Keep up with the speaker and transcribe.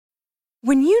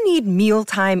When you need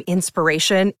mealtime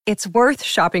inspiration, it's worth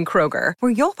shopping Kroger,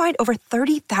 where you'll find over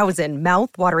 30,000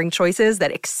 mouth-watering choices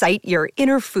that excite your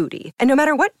inner foodie. And no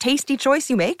matter what tasty choice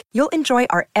you make, you'll enjoy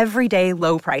our everyday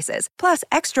low prices, plus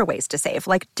extra ways to save,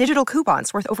 like digital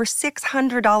coupons worth over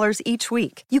 $600 each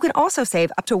week. You can also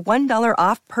save up to $1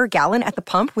 off per gallon at the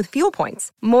pump with fuel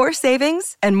points. More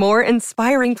savings and more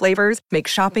inspiring flavors make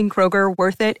shopping Kroger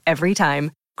worth it every time.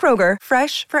 Kroger,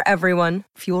 fresh for everyone.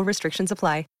 Fuel restrictions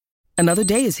apply. Another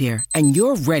day is here, and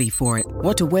you're ready for it.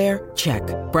 What to wear? Check.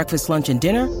 Breakfast, lunch, and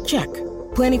dinner? Check.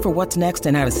 Planning for what's next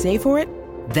and how to save for it?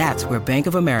 That's where Bank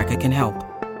of America can help.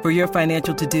 For your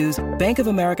financial to-dos, Bank of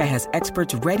America has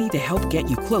experts ready to help get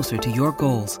you closer to your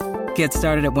goals. Get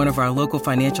started at one of our local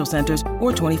financial centers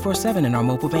or 24/7 in our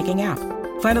mobile banking app.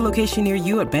 Find a location near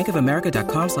you at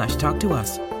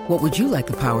bankofamerica.com/talktous. What would you like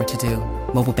the power to do?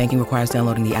 Mobile banking requires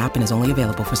downloading the app and is only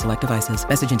available for select devices.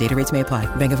 Message and data rates may apply.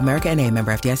 Bank of America N.A.,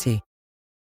 member FDIC.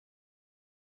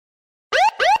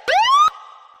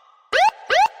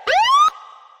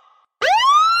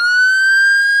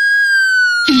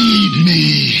 Feed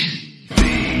me.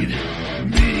 Feed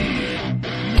me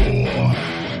more.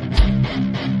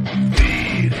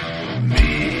 Feed me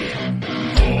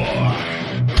more.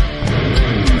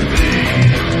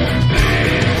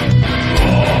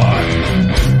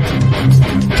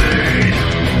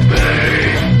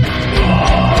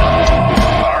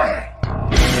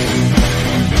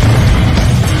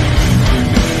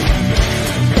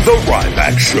 The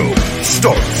Ryback Show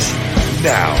starts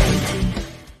now.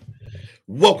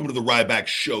 Welcome to the Ryback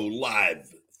Show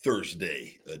live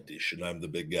Thursday edition. I'm the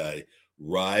big guy,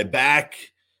 Ryback.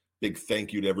 Big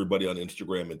thank you to everybody on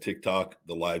Instagram and TikTok,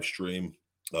 the live stream,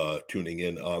 tuning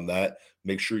in on that.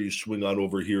 Make sure you swing on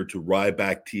over here to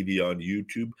Ryback TV on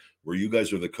YouTube, where you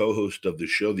guys are the co-host of the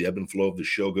show. The ebb and flow of the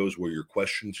show goes where your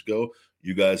questions go.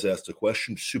 You guys ask the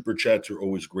questions. Super chats are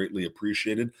always greatly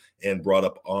appreciated and brought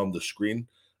up on the screen.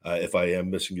 If I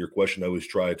am missing your question, I always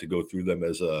try to go through them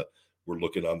as we're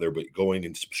looking on there, but going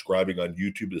and subscribing on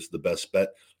YouTube is the best bet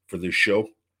for this show.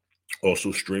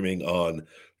 Also streaming on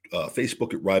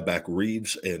Facebook at Ryback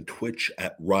Reads and Twitch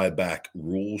at Ryback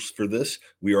Rules for this.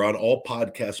 We are on all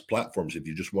podcast platforms. If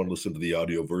you just want to listen to the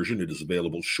audio version, it is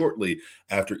available shortly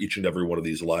after each and every one of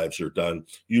these lives are done,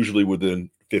 usually within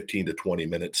 15 to 20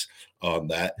 minutes on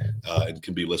that, and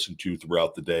can be listened to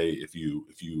throughout the day if you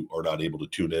are not able to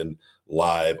tune in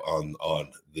live on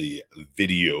the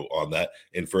video on that.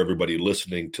 And for everybody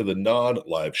listening to the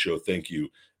non-live show, thank you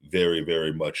very,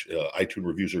 very much. iTunes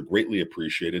reviews are greatly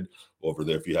appreciated over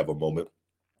there. If you have a moment,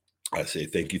 I say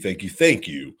thank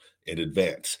you in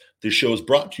advance. This show is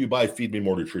brought to you by Feed Me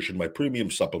More Nutrition, my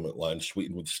premium supplement line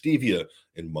sweetened with stevia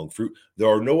and monk fruit. There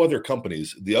are no other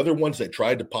companies. The other ones that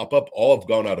tried to pop up all have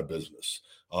gone out of business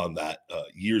on that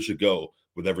years ago.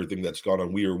 With everything that's gone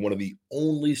on, we are one of the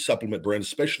only supplement brands,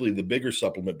 especially the bigger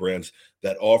supplement brands,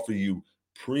 that offer you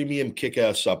premium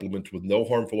kick-ass supplements with no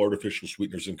harmful artificial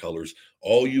sweeteners and colors.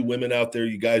 All you women out there,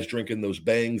 you guys drinking those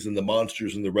Bangs and the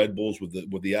Monsters and the Red Bulls with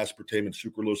the aspartame and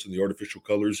sucralose and the artificial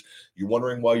colors, you're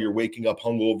wondering why you're waking up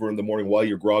hungover in the morning, why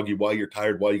you're groggy, why you're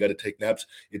tired, why you got to take naps.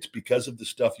 It's because of the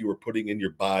stuff you are putting in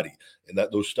your body, and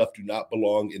that those stuff do not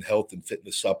belong in health and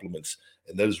fitness supplements.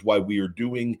 And that is why we are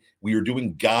doing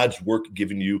God's work,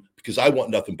 giving you, because I want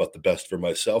nothing but the best for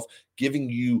myself, giving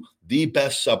you the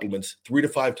best supplements 3 to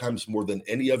 5 times more than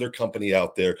any other company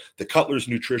out there. The Cutler's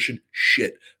Nutrition,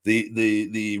 shit.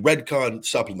 The Redcon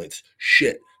supplements,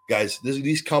 shit. Guys,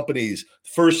 these companies,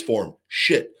 First Form,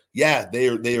 shit. Yeah, they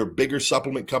are bigger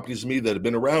supplement companies than me that have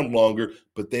been around longer,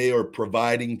 but they are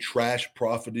providing trash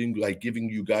profiting, like giving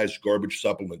you guys garbage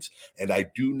supplements. And I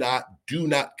do not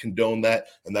condone that.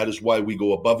 And that is why we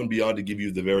go above and beyond to give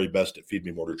you the very best at Feed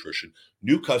Me More Nutrition.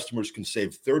 New customers can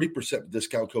save 30%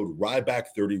 discount code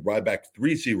Ryback30,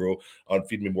 Ryback30 on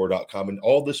feedmemore.com. And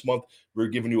all this month, we're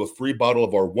giving you a free bottle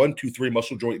of our 1-2-3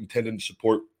 muscle joint and tendon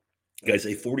support. Guys,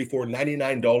 a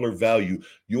 $44.99 value,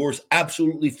 yours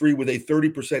absolutely free with a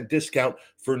 30% discount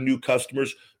for new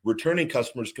customers. Returning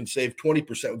customers can save 20%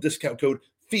 with discount code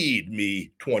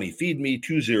FEEDME20,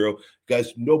 FEEDME20.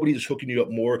 Guys, nobody is hooking you up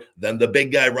more than the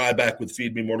big guy Ryback with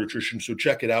Feed Me More Nutrition. So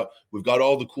check it out. We've got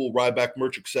all the cool Ryback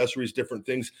merch, accessories, different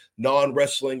things,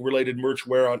 non-wrestling related merch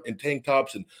wear on, and tank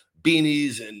tops and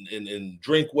beanies and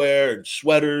drinkware and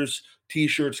sweaters,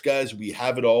 T-shirts, guys. We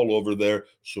have it all over there.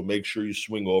 So make sure you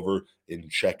swing over and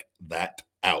check that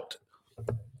out.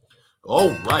 All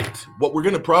right. What we're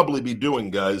going to probably be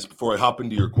doing, guys, before I hop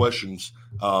into your questions,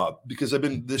 because I've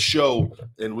been this show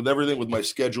and with everything with my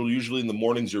schedule, usually in the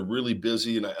mornings are really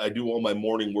busy, and I do all my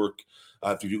morning work. I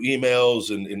have to do emails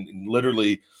and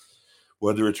literally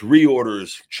whether it's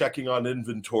reorders, checking on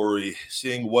inventory,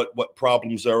 seeing what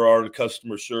problems there are in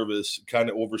customer service, kind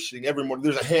of overseeing every morning.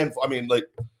 There's a handful. I mean, like,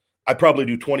 I probably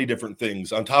do 20 different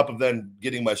things on top of then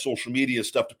getting my social media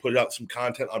stuff to put out some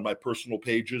content on my personal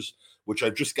pages, which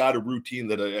I've just got a routine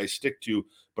that I stick to.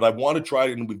 But I want to try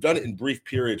it, and we've done it in brief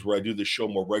periods where I do this show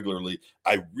more regularly.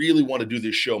 I really want to do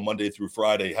this show Monday through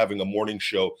Friday, having a morning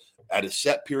show at a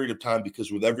set period of time,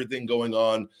 because with everything going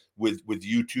on with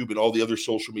YouTube and all the other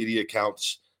social media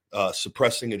accounts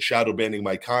suppressing and shadow banning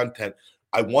my content,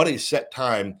 I want a set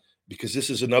time, because this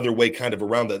is another way kind of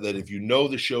around that if you know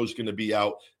the show's going to be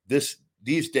out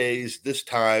these days, this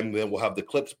time, then we'll have the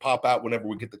clips pop out whenever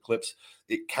we get the clips.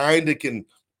 It kind of can,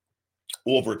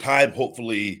 over time,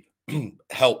 hopefully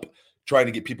help trying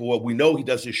to get people. Well, we know he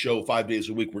does his show 5 days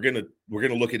a week. We're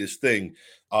gonna look at his thing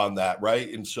on that,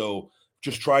 right? And so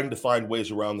just trying to find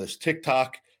ways around this.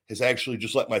 TikTok has actually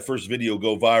just let my first video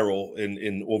go viral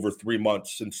in over 3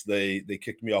 months since they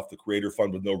kicked me off the creator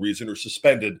fund with no reason, or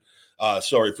suspended. For a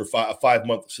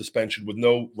 5-month suspension with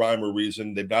no rhyme or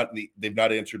reason. They've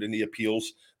not answered any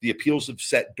appeals. The appeals have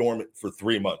sat dormant for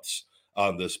 3 months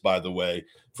on this, by the way.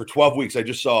 For 12 weeks, I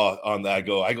just saw on that.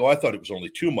 I thought it was only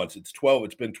 2 months. It's 12.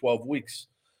 It's been 12 weeks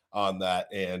on that.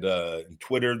 And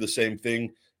Twitter, the same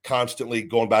thing. Constantly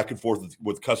going back and forth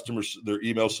with customers, their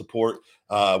email support,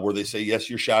 where they say, yes,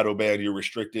 you're shadow banned, you're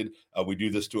restricted. We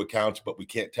do this to accounts, but we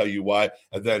can't tell you why.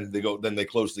 And then they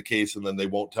close the case, and then they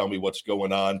won't tell me what's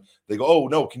going on. They go, oh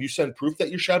no, can you send proof that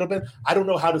you're shadow banned? I don't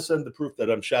know how to send the proof that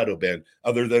I'm shadow banned,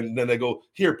 other than then they go,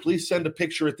 here, please send a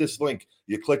picture at this link.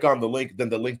 You click on the link, then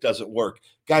the link doesn't work.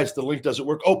 Guys, the link doesn't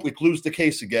work. Oh, we close the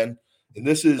case again. And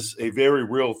this is a very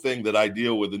real thing that I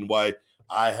deal with, and why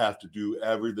I have to do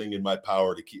everything in my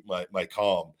power to keep my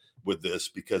calm with this,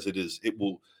 because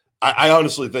I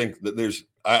honestly think that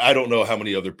I don't know how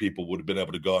many other people would have been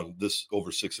able to go on this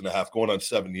over 6.5, going on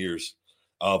 7 years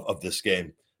of this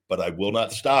game. But I will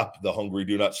not stop. The hungry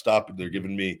do not stop. They're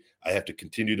giving me, I have to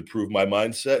continue to prove my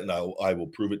mindset, and I will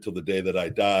prove it till the day that I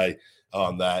die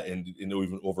on that, and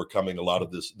even overcoming a lot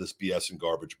of this BS and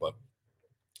garbage. But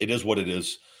it is what it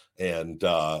is. And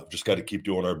just got to keep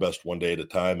doing our best one day at a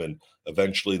time. And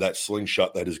eventually that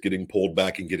slingshot that is getting pulled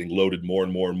back and getting loaded more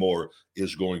and more and more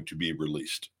is going to be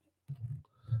released.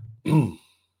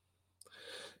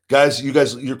 Guys,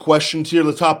 your questions here.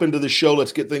 Let's hop into the show.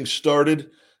 Let's get things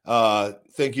started.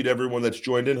 Thank you to everyone that's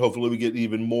joined in. Hopefully we get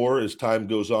even more as time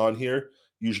goes on here.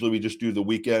 Usually we just do the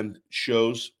weekend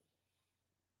shows.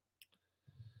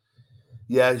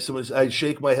 Yeah, I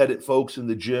shake my head at folks in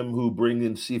the gym who bring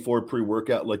in C4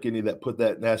 pre-workout, like any that put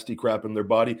that nasty crap in their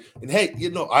body. And hey,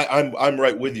 I'm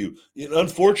right with you.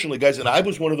 Unfortunately, guys, and I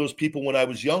was one of those people when I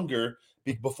was younger,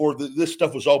 before this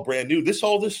stuff was all brand new.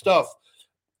 All this stuff,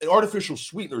 artificial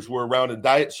sweeteners were around in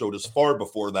diet sodas far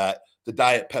before that, the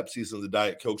Diet Pepsis and the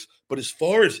Diet Cokes. But as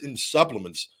far as in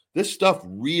supplements, this stuff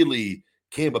really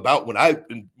came about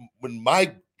when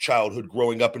my childhood,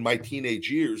 growing up in my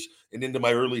teenage years and into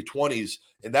my early 20s.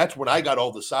 And that's when I got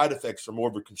all the side effects from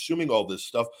over consuming all this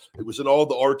stuff. It was in all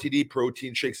the RTD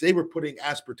protein shakes. They were putting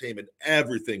aspartame in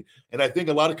everything. And I think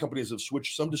a lot of companies have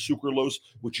switched some to sucralose,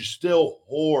 which is still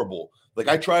horrible. Like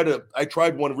I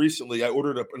tried one recently. I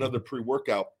ordered up another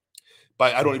pre-workout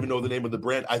by, I don't even know the name of the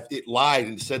brand. It lied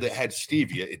and said it had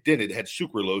stevia. It didn't. It had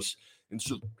sucralose. And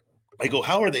so I go,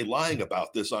 how are they lying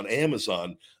about this on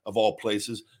Amazon of all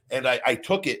places? And I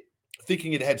took it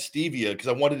thinking it had stevia because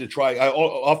I wanted to try.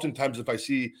 Oftentimes, if I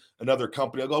see another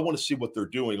company, I go, I want to see what they're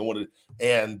doing.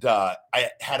 I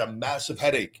had a massive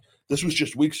headache. This was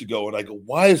just weeks ago. And I go,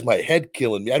 why is my head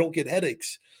killing me? I don't get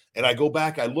headaches. And I go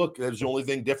back, I look, there's the only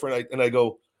thing different. I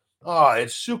go,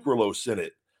 it's sucralose in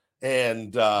it.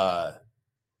 And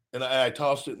I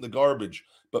tossed it in the garbage.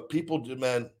 But people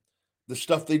demand the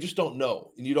stuff they just don't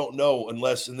know. And you don't know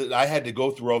unless, and I had to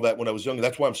go through all that when I was younger.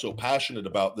 That's why I'm so passionate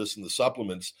about this and the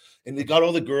supplements. And they got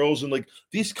all the girls and like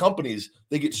these companies,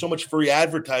 they get so much free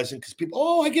advertising because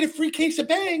people, I get a free case of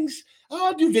bangs.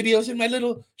 I'll do videos in my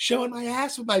little showing my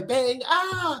ass with my bang.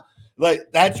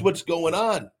 Like that's what's going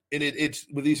on. And it's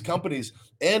with these companies,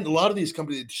 and a lot of these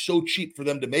companies, it's so cheap for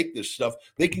them to make this stuff.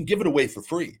 They can give it away for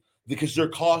free because their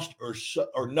cost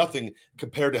are nothing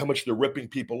compared to how much they're ripping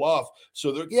people off.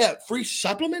 So they're, free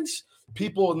supplements,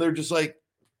 people, and they're just like,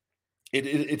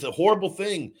 it's a horrible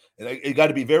thing. And you got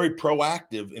to be very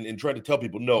proactive in trying to tell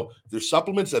people, no, there's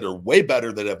supplements that are way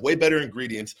better, that have way better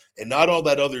ingredients, and not all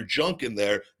that other junk in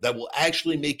there that will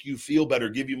actually make you feel better,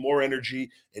 give you more energy,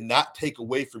 and not take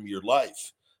away from your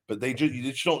life. But you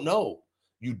just don't know.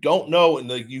 You don't know, and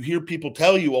you hear people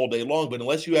tell you all day long, but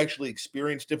unless you actually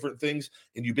experience different things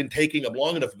and you've been taking them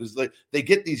long enough, because they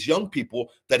get these young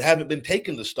people that haven't been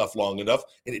taking this stuff long enough,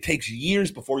 and it takes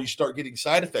years before you start getting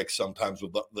side effects sometimes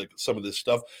with like some of this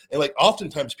stuff. And like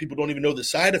oftentimes people don't even know the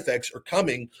side effects are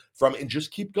coming from and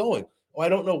just keep going. Oh, I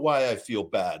don't know why I feel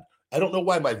bad. I don't know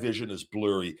why my vision is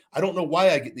blurry. I don't know why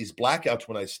I get these blackouts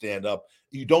when I stand up.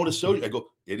 You don't associate. I go,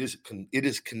 it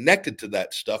is connected to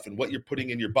that stuff and what you're putting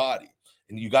in your body.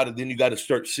 And you got to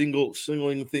start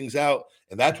singling things out.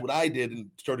 And that's what I did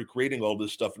and started creating all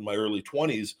this stuff in my early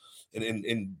 20s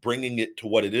and bringing it to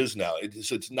what it is now.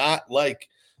 It's not like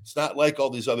all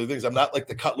these other things. I'm not like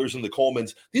the Cutlers and the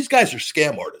Colemans. These guys are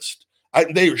scam artists.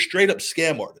 They are straight up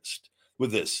scam artists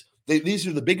with this. These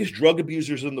are the biggest drug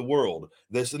abusers in the world.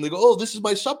 And they go, oh, this is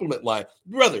my supplement line,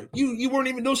 brother. You weren't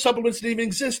even, no supplements didn't even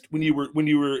exist when you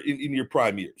were in your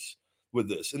prime years with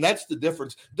this. And that's the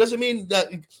difference. Doesn't mean that.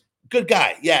 Good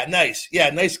guy. Yeah, nice.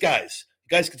 Yeah, nice guys.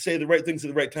 You guys can say the right things at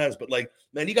the right times, but like,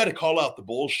 man, you got to call out the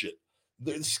bullshit.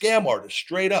 The scam artist,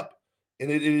 straight up.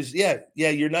 And it is, yeah,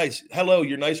 you're nice. Hello,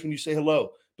 you're nice when you say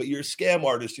hello, but you're a scam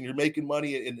artist and you're making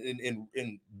money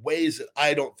in ways that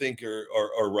I don't think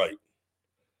are right.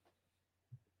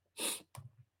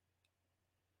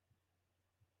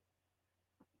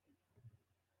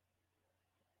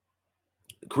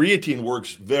 Creatine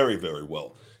works very, very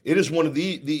well. It is one of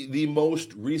the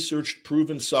most researched,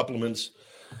 proven supplements,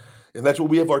 and that's what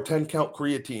we have our 10-count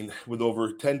creatine with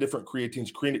over 10 different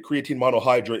creatines. Creatine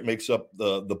monohydrate makes up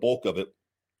the bulk of it,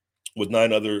 with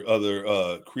 9 other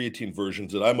creatine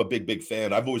versions. And I'm a big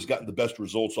fan. I've always gotten the best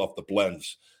results off the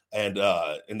blends, and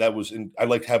that was I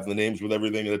like having the names with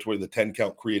everything, and that's why the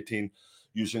 10-count creatine.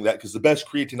 Using that because the best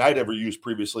creatine I'd ever used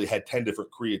previously had 10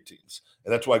 different creatines.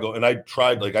 And that's why I go, and I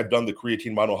tried, like I've done the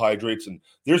creatine monohydrates, and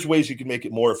there's ways you can make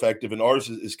it more effective. And ours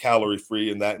is calorie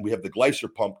free and that, and we have the glycer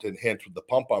pump to enhance with the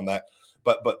pump on that.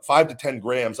 But 5 to 10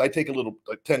 grams, I take a little,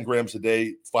 like 10 grams a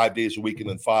day, 5 days a week, and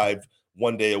then 5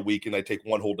 one day a week. And I take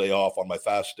one whole day off on my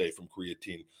fast day from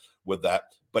creatine with that.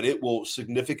 But it will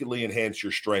significantly enhance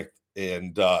your strength.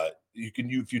 And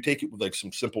if you take it with like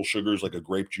some simple sugars, like a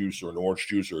grape juice or an orange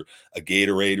juice or a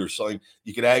Gatorade or something,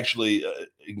 you can actually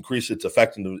increase its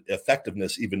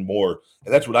effectiveness even more.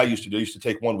 And that's what I used to do. I used to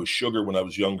take one with sugar when I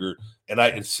was younger. And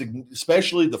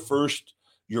especially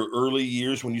your early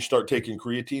years, when you start taking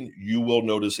creatine, you will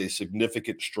notice a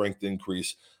significant strength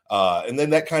increase. And then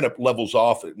that kind of levels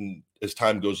off as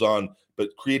time goes on.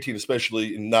 But creatine,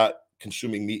 especially in not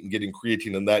consuming meat and getting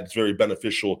creatine in that, it's very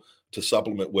beneficial to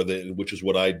supplement with it, which is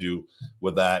what I do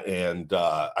with that. And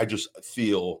I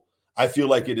feel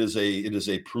like it is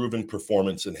a proven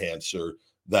performance enhancer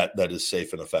that is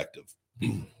safe and effective.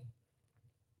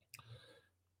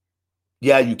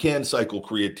 Yeah, you can cycle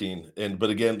creatine, but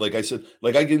again, like I said,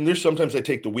 there's sometimes I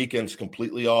take the weekends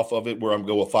completely off of it, where I'm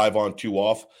go a 5 on 2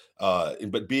 off.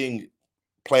 But being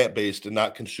plant-based and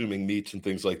not consuming meats and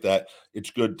things like that,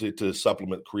 it's good to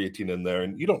supplement creatine in there,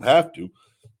 and you don't have to.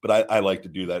 But I like to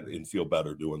do that and feel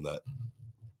better doing that.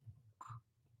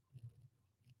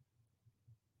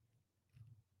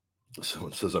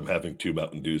 Someone says I'm having 2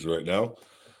 Mountain Dews right now.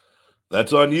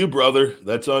 That's on you, brother.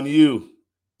 That's on you.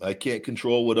 I can't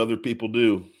control what other people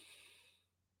do.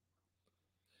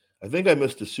 I think I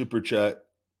missed a super chat.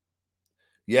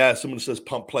 Yeah, someone says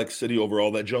Pumplex City over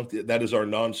all that junk. That is our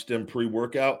non-stim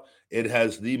pre-workout. It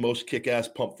has the most kick-ass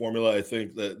pump formula I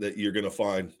think that you're going to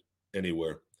find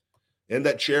anywhere. And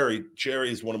that cherry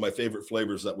is one of my favorite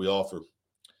flavors that we offer,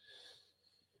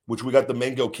 which we got the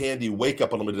mango candy wake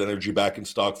up unlimited energy back in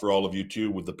stock for all of you too,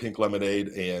 with the pink lemonade.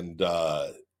 And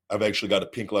I've actually got a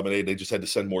pink lemonade. They just had to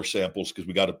send more samples because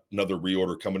we got another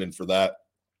reorder coming in for that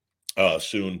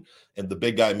soon. And the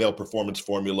big guy male performance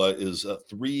formula is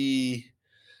 3,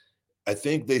 I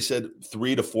think they said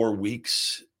 3 to 4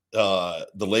 weeks. The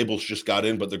labels just got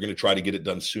in, but they're going to try to get it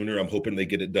done sooner. I'm hoping they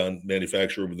get it done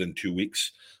manufactured within 2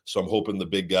 weeks. So I'm hoping the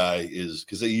big guy is,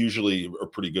 because they usually are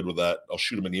pretty good with that. I'll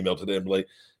shoot them an email today and be like,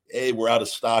 hey, we're out of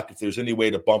stock. If there's any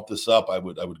way to bump this up, I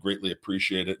would greatly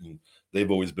appreciate it. And they've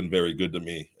always been very good to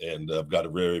me, and I've got a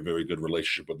very, very good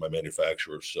relationship with my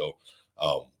manufacturers. So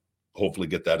hopefully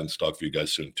get that in stock for you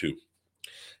guys soon too.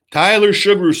 Tyler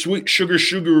Sugar, Sweet Sugar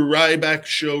Ryback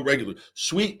Show regular.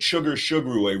 Sweet Sugar, a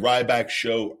Ryback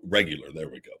Show regular. There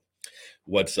we go.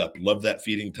 What's up? Love that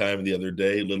feeding time the other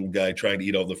day. Little guy trying to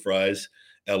eat all the fries.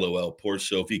 LOL. Poor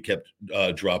Sophie kept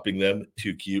dropping them.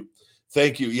 Too cute.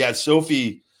 Thank you. Yeah,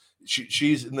 Sophie,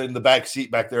 she's in the back seat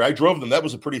back there. I drove them. That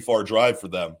was a pretty far drive for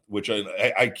them, which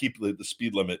I keep the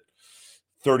speed limit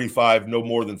 35, no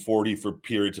more than 40 for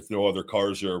periods if no other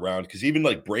cars are around. Because even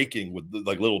like braking with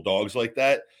like little dogs like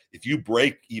that, if you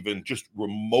brake even just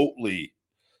remotely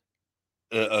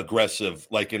aggressive,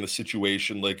 like in a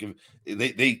situation, like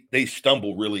they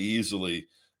stumble really easily.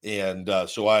 And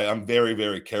so I'm very,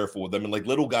 very careful with them. And like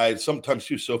little guys, sometimes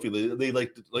too, Sophie, they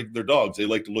like their dogs. They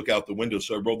like to look out the window.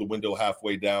 So I roll the window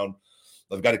halfway down.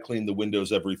 I've got to clean the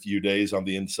windows every few days on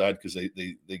the inside because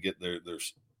they get their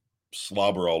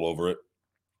slobber all over it.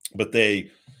 But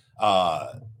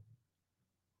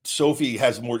Sophie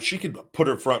has more, she could put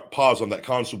her front paws on that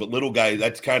console, but little guy,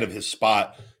 that's kind of his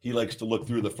spot. He likes to look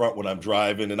through the front when I'm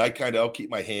driving, and I'll keep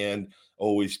my hand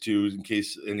always too, in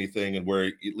case anything, and where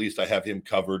at least I have him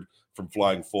covered from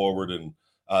flying forward. And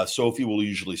Sophie will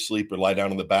usually sleep or lie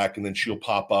down in the back, and then she'll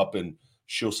pop up and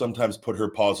she'll sometimes put her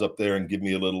paws up there and give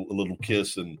me a little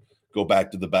kiss and go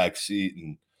back to the back seat.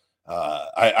 And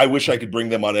I wish I could bring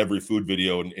them on every food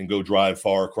video and go drive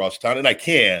far across town, and I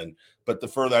can. But the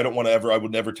further, I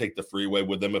would never take the freeway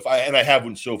with them. I have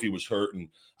when Sophie was hurt, and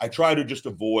I try to just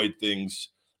avoid things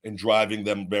and driving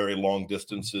them very long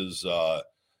distances.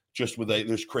 Just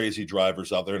there's crazy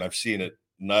drivers out there, and I've seen it.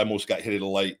 And I almost got hit at a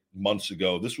light months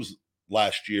ago. This was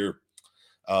last year,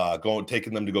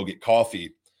 taking them to go get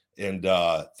coffee. And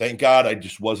thank God I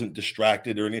just wasn't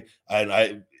distracted or anything. And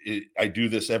I do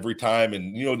this every time.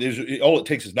 And, all it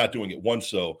takes is not doing it once.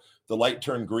 So the light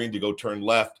turned green to go turn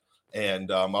left.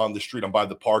 And on the street, I'm by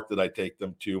the park that I take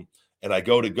them to. And I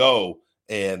go.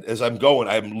 And as I'm going,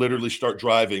 I literally start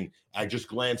driving. I just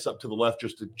glance up to the left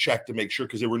just to check to make sure,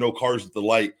 because there were no cars at the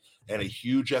light. And a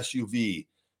huge SUV,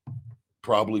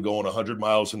 probably going 100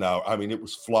 miles an hour. I mean, it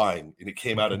was flying, and it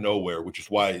came out of nowhere, which is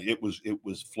why it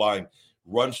was flying.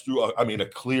 Runs through, a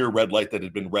clear red light that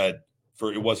had been red.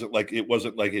 It wasn't like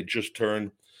it just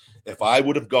turned. If I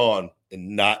would have gone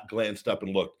and not glanced up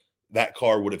and looked, that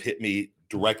car would have hit me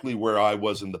directly where I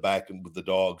was in the back and with the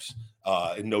dogs,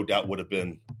 and no doubt would have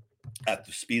been at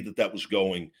the speed that was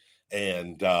going.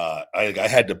 And I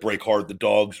had to brake hard. The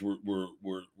dogs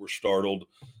were startled,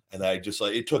 and I just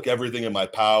it took everything in my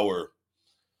power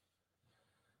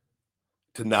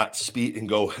to not speed and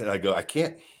go. And I go, I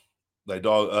can't. My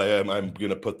dog, I'm going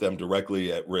to put them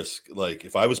directly at risk. Like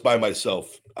if I was by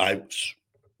myself, I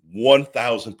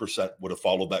 1000% would have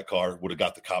followed that car, would have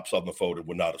got the cops on the phone, and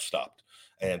would not have stopped.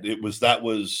 And that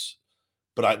was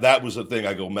the thing.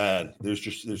 I go, man,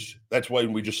 that's why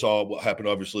we just saw what happened.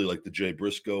 Obviously, like the Jay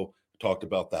Briscoe, talked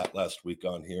about that last week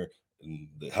on here, and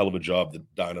the hell of a job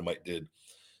that Dynamite did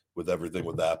with everything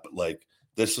with that. But like,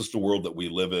 this is the world that we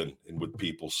live in and with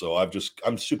people. So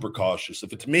I'm super cautious.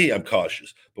 If it's me, I'm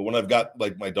cautious. But when I've got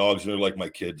like my dogs and they're like my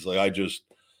kids, like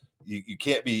you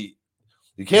can't be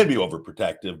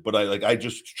overprotective, but I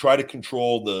just try to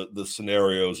control the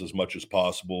scenarios as much as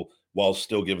possible while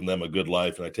still giving them a good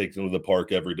life. And I take them to the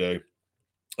park every day.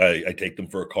 I take them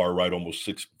for a car ride almost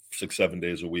 7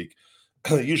 days a week,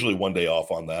 usually one day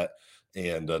off on that,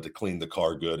 and to clean the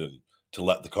car good and to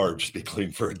let the car just be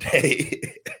clean for a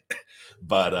day.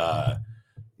 But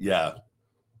yeah,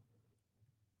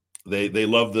 they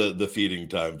love the feeding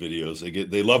time videos.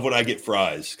 They love when I get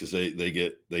fries, because they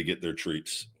get their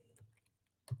treats.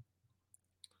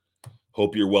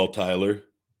 Hope you're well, Tyler.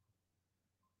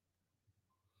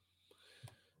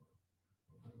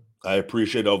 I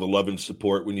appreciate all the love and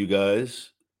support when you guys.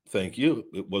 Thank you.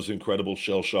 It was incredible.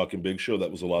 Shell Shock and Big Show.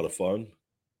 That was a lot of fun.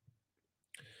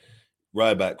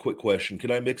 Ryback, quick question.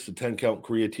 Can I mix the 10 count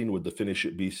creatine with the Finish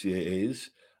It BCAAs?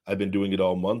 I've been doing it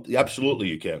all month. Yeah, absolutely,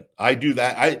 you can. I do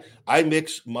that. I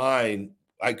mix mine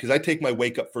because I take my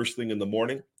wake up first thing in the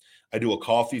morning. I do a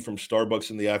coffee from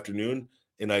Starbucks in the afternoon,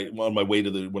 and on my way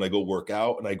to when I go work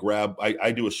out, and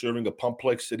I do a serving of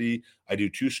Complexity. I do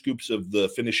 2 scoops of the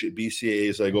Finish It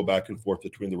BCAAs. I go back and forth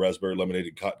between the raspberry lemonade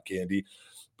and cotton candy.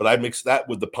 But I mix that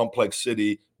with the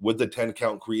Complexity with the 10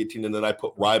 count creatine, and then I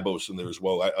put ribose in there as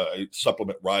well. I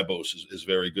supplement ribose is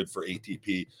very good for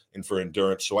ATP and for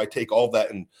endurance. So I take all that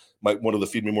in one of the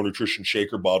Feed Me More Nutrition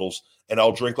shaker bottles, and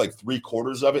I'll drink like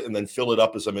 3/4 of it and then fill it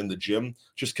up as I'm in the gym.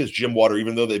 Just because gym water,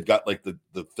 even though they've got like the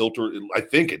filter, I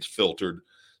think it's filtered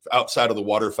outside of the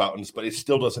water fountains, but it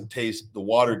still doesn't taste. The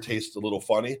water tastes a little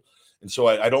funny, and so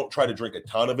I don't try to drink a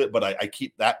ton of it, but I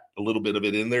keep that a little bit of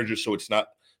it in there just so it's not.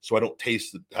 So I don't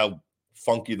taste how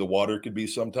funky the water could be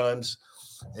sometimes,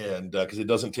 and because it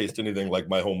doesn't taste anything like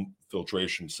my home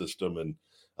filtration system. And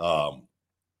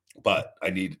but I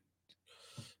need,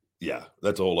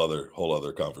 that's a whole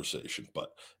other conversation.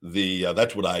 But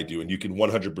that's what I do, and you can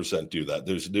 100% do that.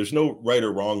 There's no right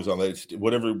or wrongs on that. It's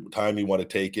whatever time you want to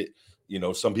take it.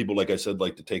 some people, like I said,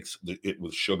 like to take it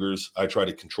with sugars. I try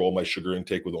to control my sugar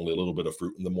intake with only a little bit of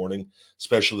fruit in the morning,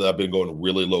 especially that I've been going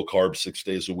really low carb 6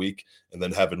 days a week and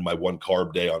then having my one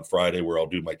carb day on Friday where I'll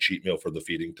do my cheat meal for the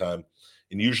feeding time.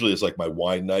 And usually it's like my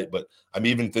wine night, but I'm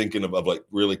even thinking of like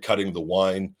really cutting the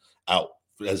wine out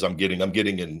as I'm getting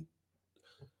in.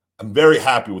 I'm very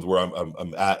happy with where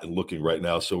I'm at and looking right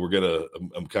now. So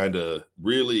I'm kind of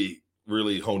really,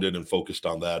 really honed in and focused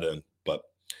on that end. But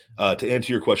to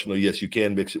answer your question, though, yes, you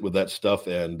can mix it with that stuff,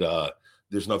 and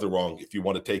there's nothing wrong. If you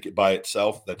want to take it by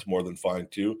itself, that's more than fine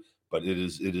too. But it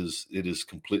is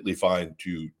completely fine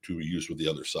to use with the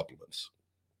other supplements.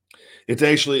 It's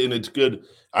actually, and it's good.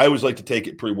 I always like to take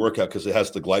it pre-workout because it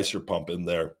has the glycer pump in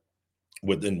there.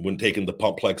 When taking the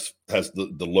Pumplex has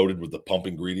the loaded with the pump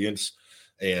ingredients,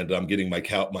 and I'm getting my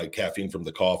caffeine from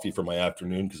the coffee for my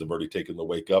afternoon because I've already taken the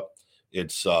wake up.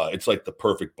 It's like the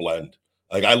perfect blend.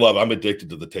 Like I'm addicted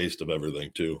to the taste of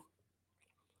everything too.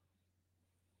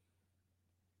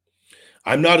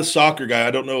 I'm not a soccer guy.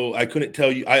 I don't know. I couldn't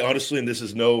tell you. I honestly, and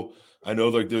I know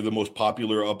like they're the most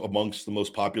popular up amongst the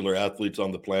most popular athletes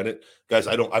on the planet. Guys,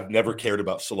 I've never cared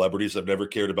about celebrities. I've never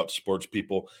cared about sports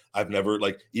people. I've never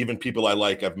even people I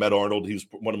like. I've met Arnold. He's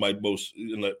one of my most,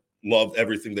 love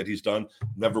everything that he's done.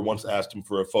 Never once asked him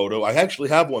for a photo. I actually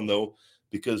have one though,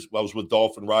 because I was with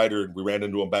Dolph and Ryder and we ran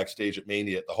into him backstage at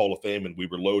Mania at the Hall of Fame and we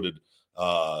were loaded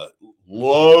at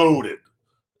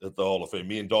the Hall of Fame.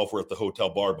 Me and Dolph were at the hotel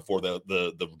bar before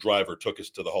the driver took us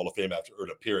to the Hall of Fame after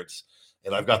an appearance.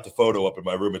 And I've got the photo up in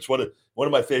my room. It's one of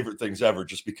my favorite things ever,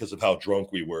 just because of how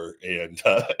drunk we were. And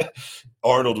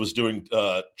Arnold was doing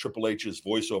Triple H's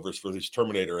voiceovers for his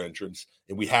Terminator entrance,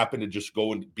 and we happened to just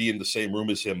go and be in the same room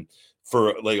as him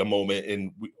for like a moment.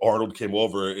 And Arnold came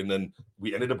over, and then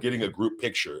we ended up getting a group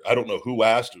picture. I don't know who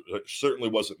asked. It certainly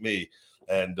wasn't me,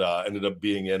 and ended up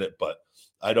being in it. But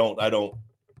I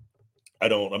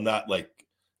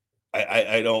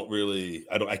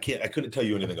couldn't tell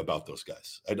you anything about those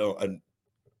guys. I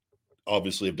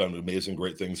obviously have done amazing,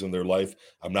 great things in their life.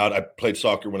 I played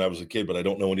soccer when I was a kid, but I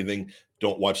don't know anything.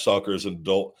 Don't watch soccer as an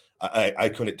adult. I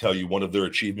couldn't tell you one of their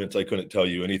achievements. I couldn't tell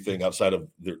you anything outside of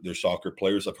their soccer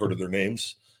players. I've heard of their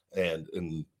names,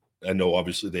 and I know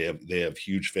obviously they have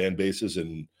huge fan bases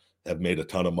and have made a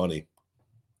ton of money.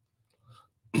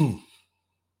 Have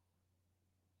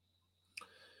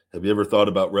you ever thought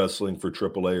about wrestling for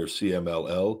AAA or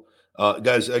CMLL?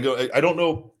 Guys, I don't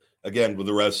know. Again, with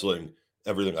the wrestling,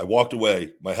 everything. I walked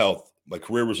away, my health, my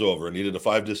career was over. I needed a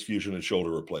 5-disc fusion and shoulder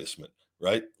replacement,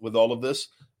 right? With all of this,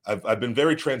 I've been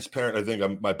very transparent. I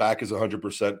think my back is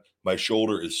 100%. My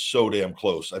shoulder is so damn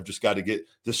close. I've just got to get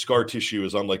this scar tissue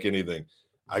is unlike anything.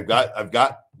 I've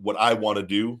got what I want to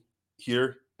do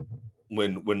here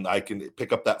when I can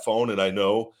pick up that phone and I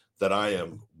know that I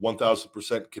am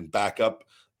 1000% can back up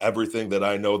everything that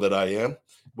I know that I am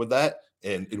with that.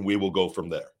 And we will go from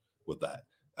there with that.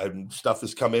 Stuff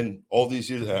has come in all these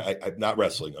years. I'm not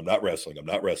wrestling. I'm not wrestling. I'm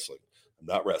not wrestling. I'm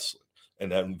not wrestling.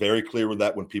 And I'm very clear with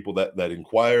that when people that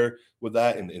inquire with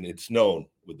that, and it's known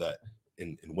with that.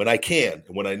 And when I can,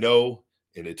 and when I know,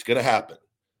 and it's going to happen,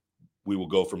 we will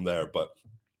go from there. But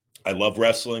I love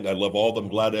wrestling. I love all of them.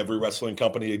 Glad every wrestling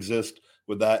company exists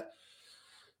with that.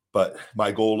 But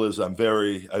my goal is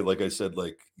like I said,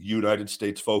 United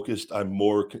States focused. I'm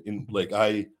more in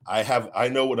I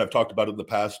know what I've talked about in the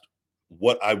past,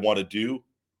 what I want to do,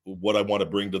 what I want to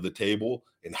bring to the table,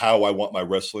 and how I want my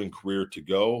wrestling career to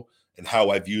go, and how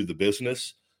I view the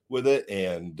business with it.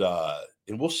 And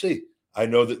we'll see. I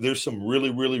know that there's some really,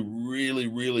 really, really,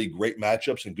 really great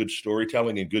matchups and good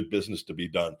storytelling and good business to be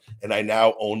done. And I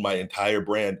now own my entire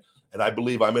brand. And I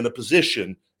believe I'm in a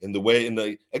position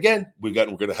again, we're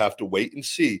going to have to wait and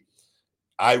see.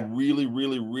 I really,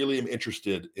 really, really am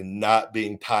interested in not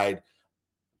being tied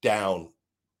down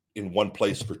in one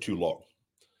place for too long.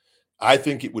 I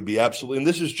think it would be absolutely, and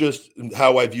this is just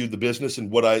how I view the business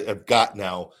and what I have got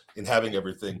now in having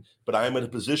everything, but I am in a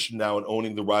position now in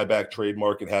owning the Ryback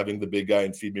trademark and having the big guy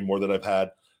and Feed Me More that I've had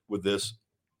with this.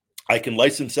 I can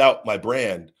license out my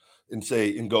brand and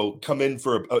say, and go come in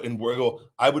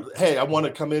I want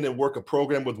to come in and work a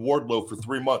program with Wardlow for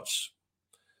 3 months.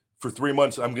 For 3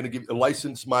 months, I'm going to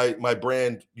license my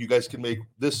brand. You guys can make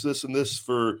this, and this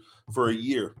for a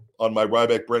year on my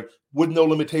Ryback brand with no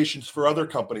limitations for other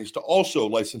companies to also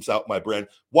license out my brand,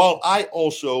 while I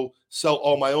also sell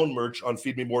all my own merch on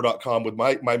feedmemore.com with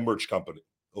my merch company.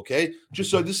 Okay. Just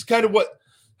so this is kind of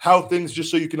how things, just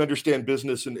so you can understand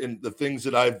business and the things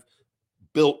that I've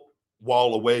built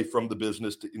while away from the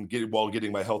business while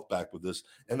getting my health back with this.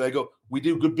 And I go, we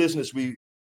do good business.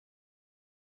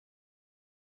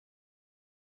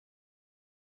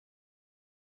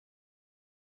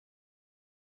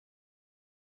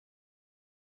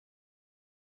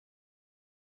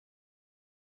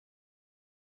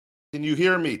 Can you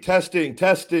hear me? Testing,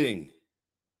 testing.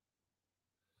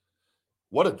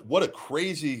 What a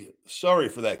crazy, sorry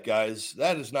for that, guys.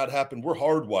 That has not happened. We're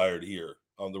hardwired here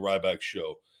on the Ryback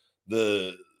show.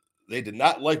 They did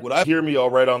not like what I hear me all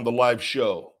right on the live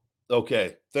show.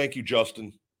 Okay. Thank you,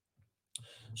 Justin.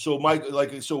 So Mike,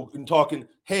 so in talking,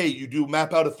 hey, you do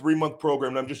map out a 3-month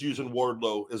program. And I'm just using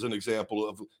Wardlow as an example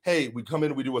of, hey, we come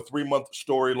in, we do a 3-month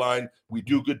storyline, we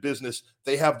do good business.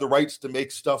 They have the rights to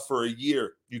make stuff for a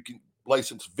year. You can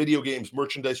license video games,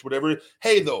 merchandise, whatever.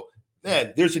 Hey, though,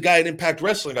 man, there's a guy in Impact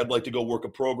Wrestling I'd like to go work a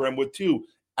program with too.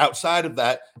 Outside of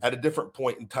that, at a different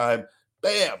point in time,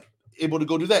 bam, able to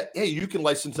go do that. Hey, you can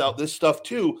license out this stuff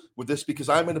too with this because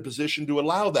I'm in a position to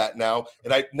allow that now,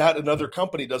 and not another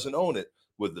company doesn't own it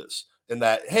with this. And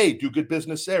that, hey, do good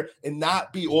business there and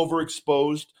not be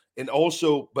overexposed, and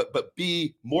also but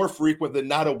be more frequent than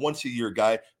not a once a year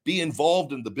guy. Be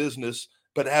involved in the business,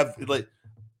 but have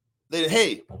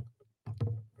hey,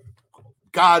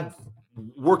 God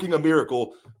working a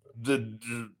miracle,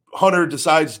 the Hunter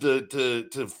decides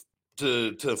to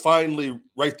finally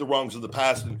right the wrongs of the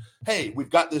past. And hey, we've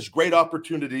got this great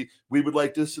opportunity. We would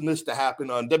like this and this to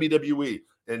happen on WWE,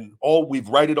 and we've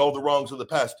righted all the wrongs of the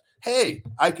past. Hey,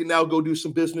 I can now go do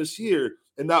some business here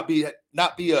and not be a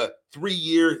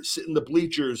 3-year sit in the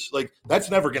bleachers. Like, that's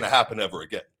never going to happen ever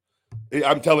again.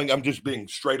 I'm just being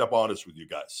straight up honest with you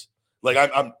guys. Like,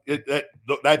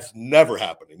 that's never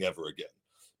happening ever again.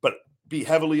 But be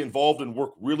heavily involved and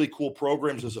work really cool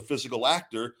programs as a physical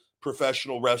actor,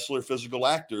 professional wrestler, physical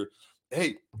actor.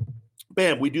 Hey,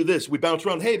 bam, we do this. We bounce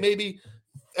around. Hey, maybe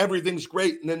everything's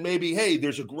great. And then maybe, hey,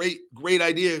 there's a great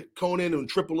idea. Conan and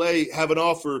AAA have an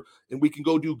offer and we can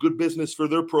go do good business for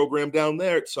their program down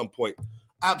there at some point.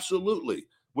 Absolutely.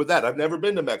 With that, I've never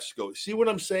been to Mexico. See what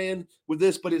I'm saying with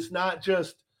this? But it's not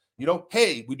just,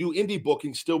 hey, we do indie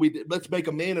booking still. Let's make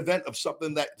a main event of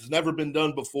something that's never been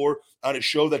done before on a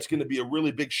show that's going to be a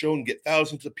really big show and get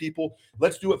thousands of people.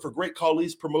 Let's do it for Great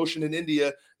Khali's promotion in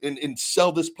India and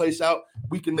sell this place out.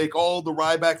 We can make all the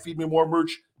Ryback Feed Me More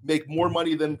merch, make more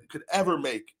money than could ever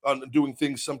make on doing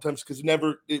things sometimes, because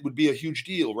it would be a huge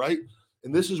deal, right?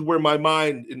 And this is where my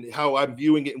mind and how I'm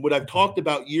viewing it and what I've talked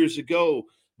about years ago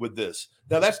with this.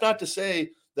 Now, that's not to say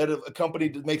that if a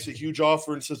company makes a huge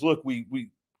offer and says, look, we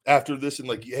after this, and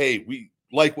like, hey, we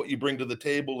like what you bring to the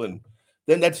table, and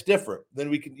then that's different.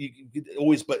 Then you can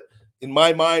always, but in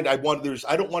my mind, I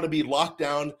don't want to be locked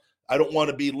down. I don't want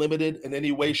to be limited in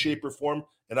any way, shape, or form.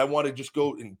 And I want to just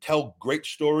go and tell great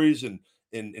stories and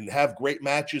have great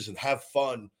matches and have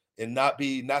fun, and not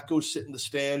go sit in the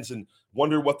stands and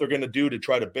wonder what they're going to do to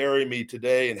try to bury me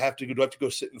today, and have to go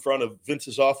sit in front of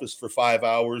Vince's office for 5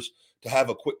 hours to have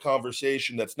a quick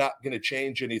conversation that's not going to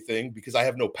change anything, because I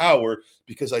have no power,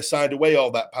 because I signed away all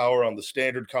that power on the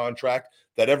standard contract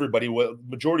that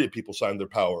majority of people signed their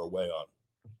power away on.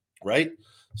 Right.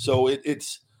 So I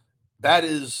just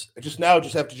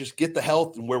have to just get the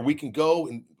health and where we can go.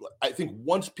 And I think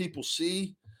once people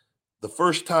see, the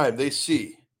first time they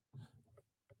see,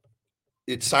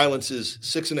 it silences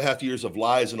 6.5 years of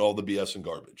lies and all the BS and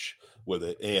garbage with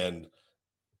it. And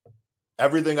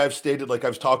everything I've stated, like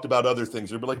I've talked about other things,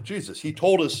 they'll be like, Jesus, he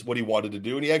told us what he wanted to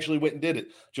do, and he actually went and did it.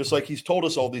 Just like he's told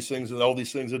us all these things and all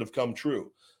these things that have come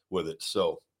true with it.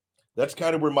 So that's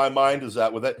kind of where my mind is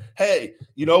at with it. Hey,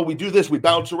 we do this, we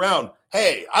bounce around.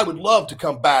 Hey, I would love to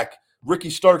come back. Ricky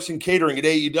Starks and catering at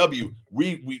AEW.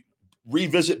 We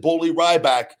revisit Bully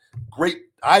Ryback. Great.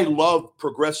 I love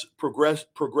progression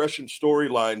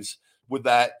storylines with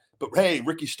that. But hey,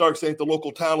 Ricky Starks ain't the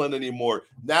local talent anymore.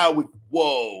 Now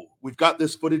we've got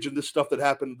this footage and this stuff that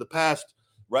happened in the past,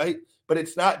 right? But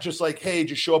it's not just like, hey,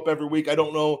 just show up every week. I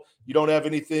don't know, you don't have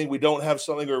anything, we don't have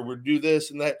something, or we do this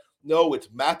and that. No, it's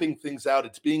mapping things out.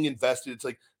 It's being invested. It's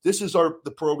like, this is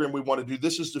the program we want to do.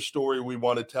 This is the story we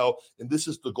want to tell. And this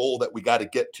is the goal that we got to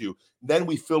get to. Then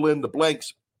we fill in the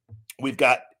blanks. We've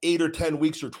got 8 or 10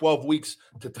 weeks or 12 weeks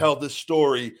to tell this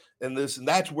story and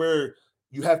that's where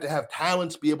you have to have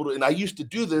talents be able to. And I used to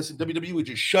do this in WWE, would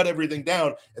just shut everything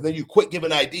down, and then you quit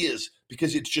giving ideas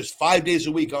because it's just 5 days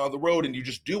a week on the road, and you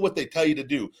just do what they tell you to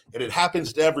do. And it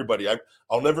happens to everybody.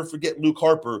 I'll never forget Luke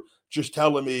Harper just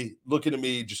looking at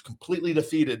me, just completely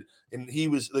defeated. And he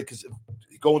was like,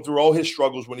 going through all his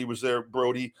struggles when he was there,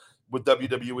 Brody, with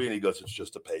WWE, and he goes, it's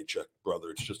just a paycheck, brother.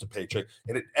 It's just a paycheck.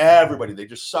 And everybody, they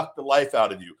just suck the life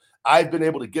out of you. I've been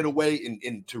able to get away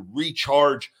and to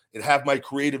recharge and have my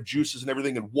creative juices and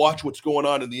everything, and watch what's going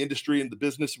on in the industry and the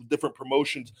business with different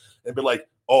promotions, and be like,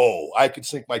 oh, I could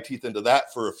sink my teeth into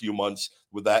that for a few months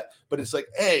with that. But it's like,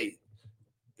 hey,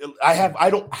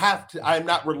 I'm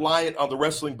not reliant on the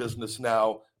wrestling business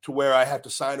now to where I have to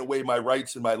sign away my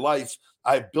rights in my life.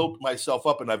 I've built myself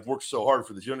up and I've worked so hard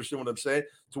for this. You understand what I'm saying?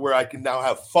 To where I can now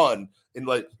have fun and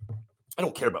like, I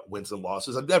don't care about wins and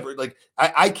losses. I've never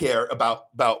I care about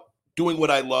doing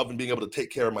what I love and being able to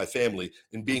take care of my family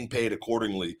and being paid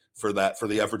accordingly for that, for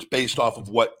the efforts based off of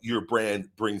what your brand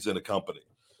brings in a company.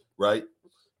 Right.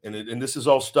 And this is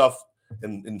all stuff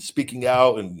and speaking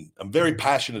out. And I'm very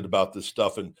passionate about this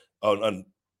stuff. And I'm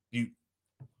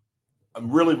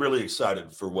really, really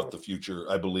excited for what the future,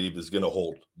 I believe, is going to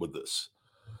hold with this.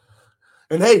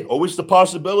 And hey, always the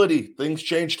possibility. Things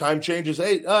change, time changes.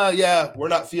 Hey, yeah, we're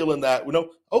not feeling that.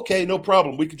 Okay, no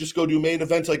problem. We could just go do main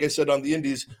events, like I said, on the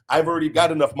indies. I've already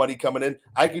got enough money coming in.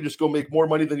 I could just go make more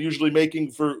money than usually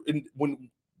making when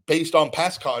based on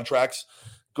past contracts.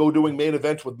 Go doing main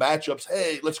events with matchups.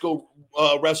 Hey, let's go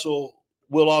wrestle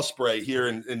Will Ospreay here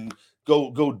and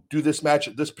go do this match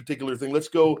at this particular thing. Let's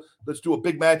do a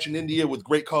big match in India with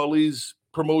Great Khali's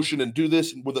promotion and do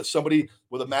this with somebody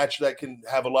with a match that can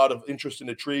have a lot of interest and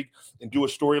intrigue and do a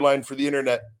storyline for the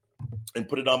internet and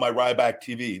put it on my Ryback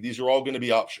TV. These are all going to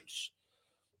be options.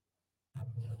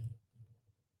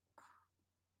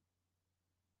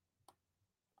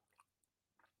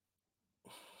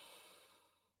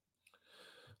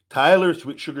 Tyler,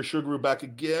 Sweet Sugar back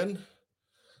again.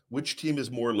 Which team is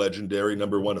more legendary?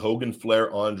 Number 1, Hogan, Flair,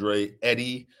 Andre,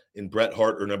 Eddie, and Bret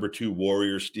Hart, or number 2,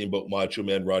 Warrior, Steamboat, Macho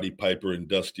Man, Roddy Piper, and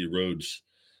Dusty Rhodes?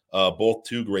 Both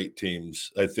two great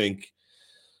teams. I think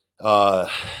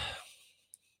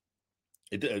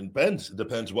it depends. It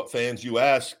depends what fans you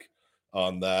ask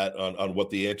on that, on what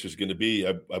the answer is going to be.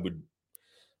 I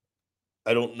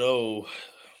don't know.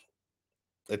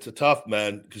 It's a tough,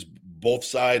 man, because both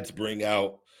sides bring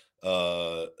out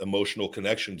emotional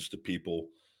connections to people.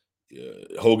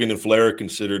 Hogan and Flair are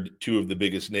considered two of the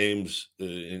biggest names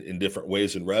in different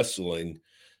ways in wrestling,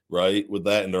 right? With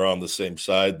that, and they're on the same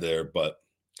side there. But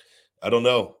I don't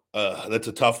know. That's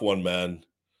a tough one, man.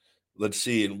 Let's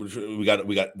see. And we got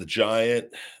the Giant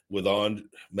with on.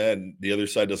 Man, the other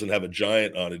side doesn't have a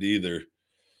Giant on it either.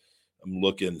 I'm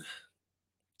looking.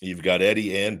 You've got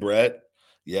Eddie and Bret.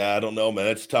 Yeah, I don't know, man.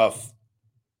 It's tough.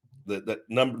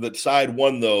 That side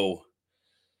one though.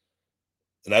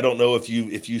 And I don't know if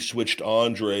you switched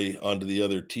Andre onto the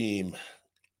other team.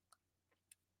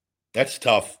 That's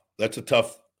tough. That's a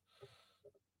tough.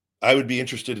 I would be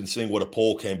interested in seeing what a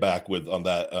poll came back with on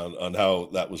that, on how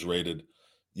that was rated.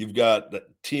 You've got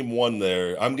team 1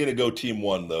 there. I'm going to go team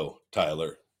 1 though,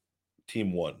 Tyler.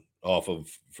 Team 1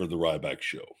 for the Ryback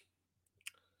show.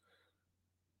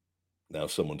 Now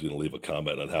someone's going to leave a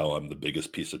comment on how I'm the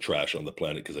biggest piece of trash on the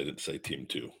planet because I didn't say team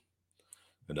 2.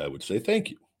 And I would say thank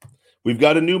you. We've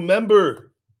got a new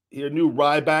member here, new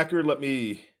Rybacker. Let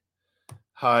me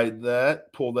hide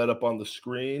that, pull that up on the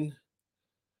screen.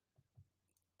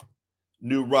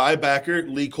 New Rybacker,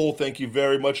 Lee Cole, thank you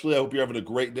very much, Lee. I hope you're having a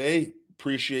great day.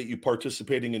 Appreciate you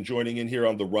participating and joining in here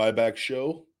on the Ryback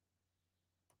show.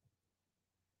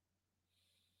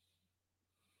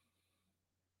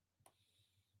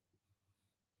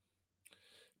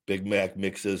 Big Mac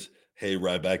mixes, hey,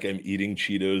 Ryback, I'm eating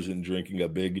Cheetos and drinking a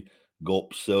big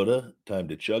gulp soda. Time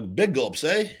to chug. Big gulps,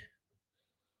 eh?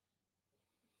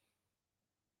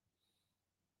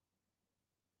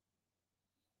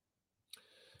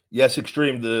 Yes,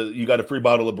 Extreme. You got a free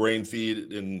bottle of Brain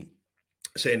Feed and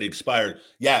saying it expired.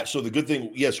 Yeah. So the good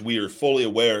thing, yes, we are fully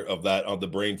aware of that on the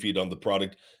Brain Feed on the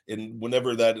product. And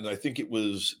whenever that, and I think it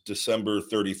was December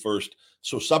 31st.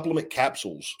 So supplement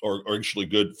capsules are actually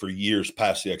good for years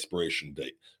past the expiration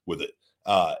date with it.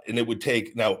 And it would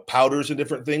take now powders and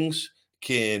different things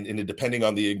can, and depending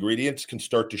on the ingredients, can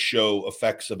start to show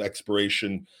effects of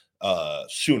expiration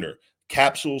sooner.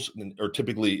 Capsules are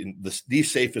typically the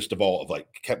safest of all. Of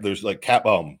there's like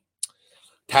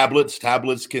tablets.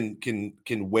 Tablets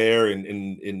can wear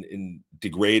and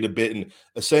degrade a bit, and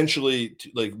essentially,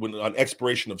 like when on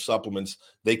expiration of supplements,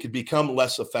 they could become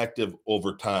less effective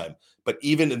over time. But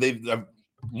even I've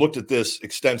looked at this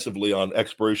extensively on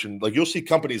expiration. Like you'll see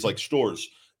companies like stores,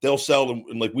 they'll sell them,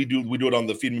 and like we do it on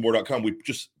the feedmemore.com.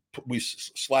 We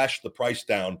slash the price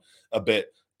down a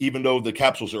bit, even though the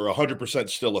capsules are 100%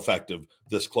 still effective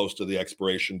this close to the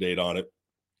expiration date on it.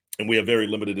 And we have very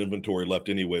limited inventory left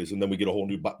anyways. And then we get a whole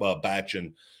new batch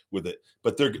in with it.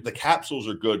 But the capsules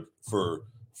are good for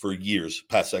years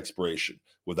past expiration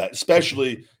with that,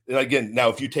 especially. And again, now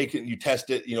if you take it and you test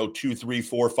it, 2, 3,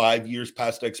 4, 5 years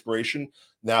past expiration,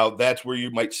 now that's where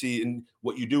you might see. And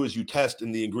what you do is you test,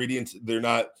 and the ingredients, they're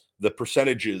not the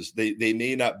percentages. They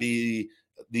may not be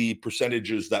the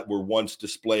percentages that were once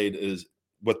displayed as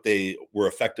what they were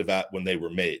effective at when they were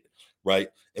made. right?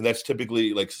 And that's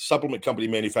typically like supplement company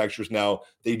manufacturers now,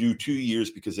 they do 2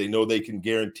 years because they know they can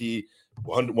guarantee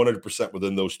 100%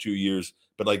 within those 2 years.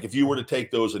 But like if you were to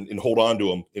take those and hold on to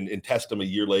them and test them a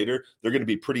year later, they're going to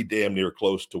be pretty damn near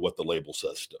close to what the label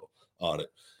says still on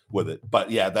it with it. But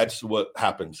yeah, that's what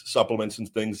happens. Supplements and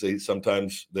things, they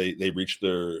sometimes they reach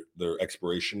their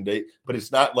expiration date, but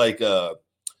it's not like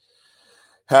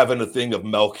having a thing of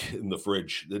milk in the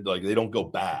fridge. Like they don't go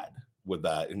bad with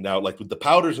that. And now like with the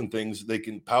powders and things,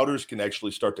 powders can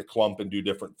actually start to clump and do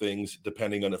different things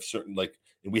depending on if certain, like,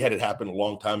 and we had it happen a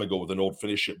long time ago with an old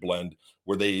Finish It blend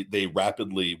where they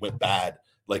rapidly went bad,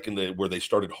 like where they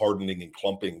started hardening and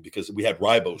clumping because we had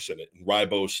ribose in it, and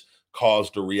ribose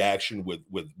caused a reaction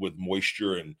with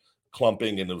moisture and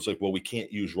clumping. And it was like, well, we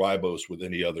can't use ribose with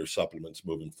any other supplements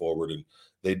moving forward. And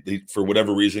they for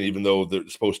whatever reason, even though they're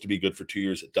supposed to be good for 2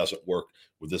 years, it doesn't work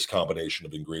with this combination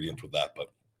of ingredients with that. But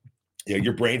yeah,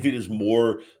 your brain feed is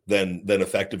more than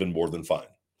effective and more than fine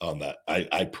on that.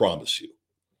 I promise you.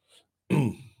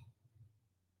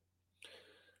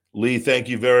 Lee, thank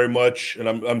you very much. And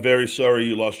I'm very sorry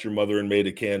you lost your mother in May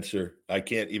to cancer. I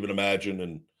can't even imagine.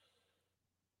 And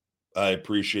I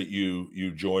appreciate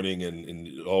you joining.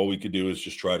 And all we could do is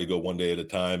just try to go one day at a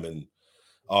time and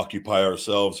occupy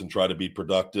ourselves and try to be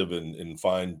productive and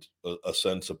find a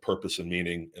sense of purpose and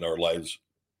meaning in our lives,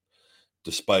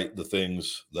 despite the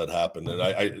things that happen. And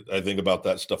I think about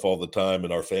that stuff all the time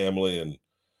in our family. And,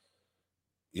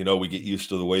 you know, we get used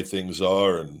to the way things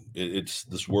are, and it's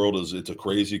a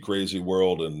crazy, crazy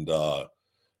world. And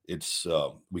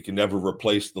we can never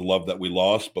replace the love that we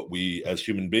lost, but we as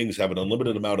human beings have an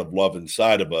unlimited amount of love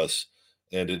inside of us.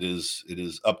 And it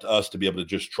is up to us to be able to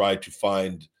just try to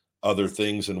find other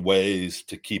things and ways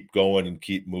to keep going and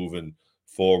keep moving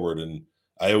forward. And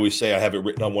I always say, I have it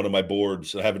written on one of my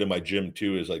boards, I have it in my gym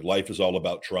too, is like, life is all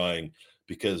about trying,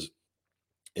 because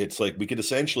it's like we could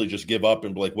essentially just give up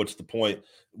and be like, what's the point?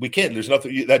 We can't, there's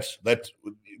nothing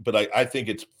but I think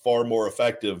it's far more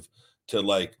effective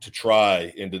to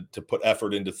try and to put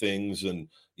effort into things. And,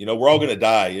 you know, we're all going to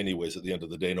die anyways at the end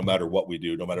of the day, no matter what we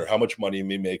do, no matter how much money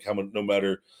we make,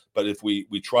 but if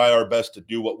we try our best to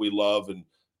do what we love and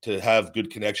to have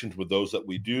good connections with those that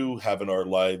we do have in our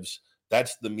lives,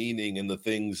 that's the meaning and the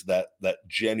things that but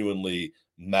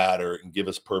matter and give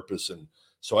us purpose. And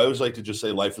so I always like to just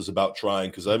say life is about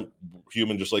trying, because I'm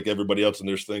human just like everybody else, and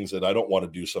there's things that I don't want to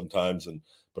do sometimes,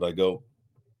 but I go,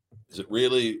 is it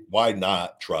really, why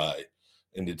not try?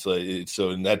 And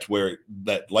and that's where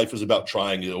that life is about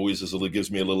trying. It always is. It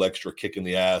gives me a little extra kick in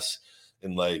the ass.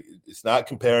 And like, it's not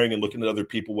comparing and looking at other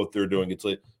people, what they're doing. It's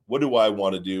like, what do I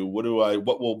want to do? What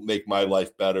will make my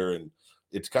life better? And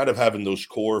it's kind of having those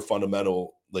core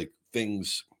fundamental like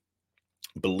things,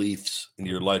 belief in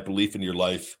your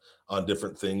life on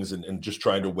different things, and just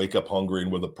trying to wake up hungry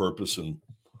and with a purpose. And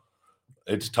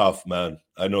it's tough, man.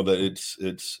 I know that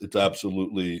it's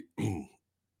absolutely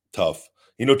tough.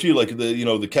 You know, too, like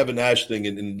the Kevin Nash thing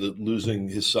and the losing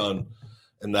his son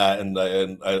and that, and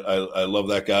I love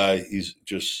that guy. He's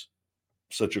just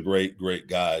such a great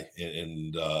guy,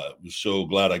 and was so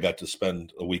glad I got to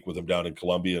spend a week with him down in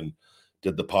Colombia, and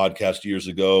did the podcast years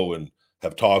ago, and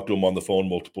have talked to him on the phone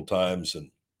multiple times.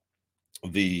 And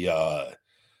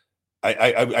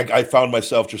I found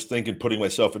myself just putting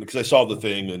myself in, because I saw the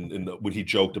thing and when he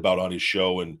joked about on his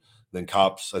show, and then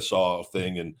Cops, I saw a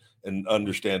thing, and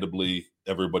understandably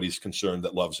everybody's concerned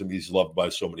that loves him. He's loved by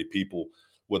so many people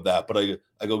with that. But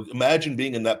I go, imagine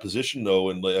being in that position though.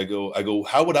 And I go,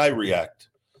 how would I react?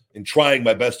 And trying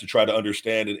my best to try to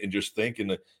understand and just think.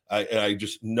 And I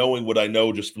just knowing what I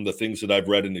know just from the things that I've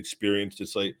read and experienced,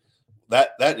 it's like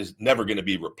that is never going to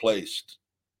be replaced.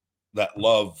 That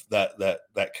love,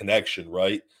 that connection,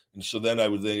 right? And so then I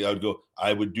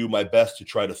would do my best to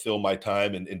try to fill my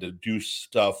time and to do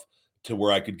stuff to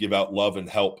where I could give out love and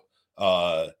help,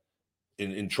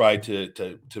 and try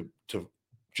to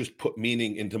just put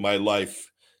meaning into my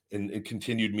life and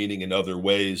continued meaning in other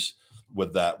ways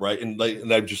with that, right? And I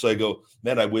go,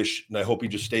 man, I wish and I hope he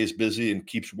just stays busy and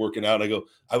keeps working out. I go,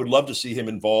 I would love to see him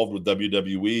involved with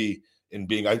WWE and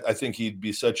being. I think he'd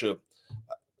be such a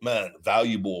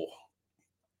valuable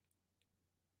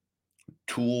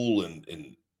tool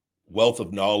and wealth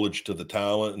of knowledge to the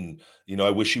talent. And I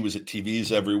wish he was at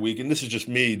TVs every week. And this is just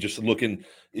me just looking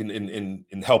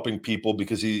in helping people,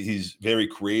 because he's very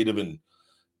creative, and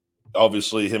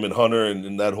obviously him and Hunter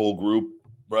and that whole group,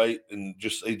 right? And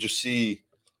I just see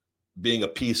being a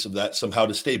piece of that somehow,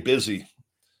 to stay busy,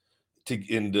 to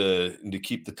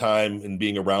keep the time and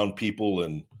being around people.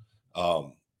 And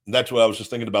that's what I was just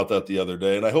thinking about that the other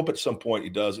day. And I hope at some point he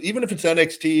does, even if it's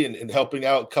NXT and helping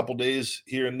out a couple days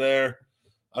here and there.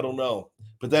 I don't know.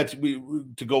 But that's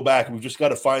to go back. We've just got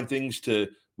to find things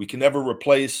we can never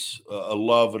replace a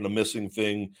love and a missing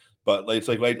thing. But it's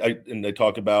like I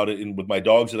talk about it with my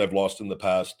dogs that I've lost in the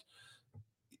past.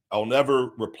 I'll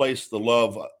never replace the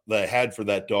love that I had for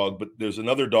that dog, but there's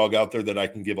another dog out there that I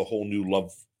can give a whole new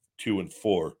love to and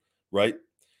for, right?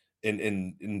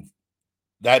 And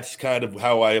that's kind of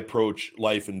how I approach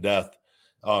life and death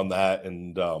on that,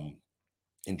 and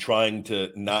in trying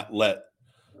to not let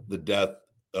the death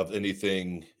of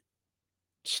anything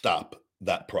stop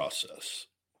that process.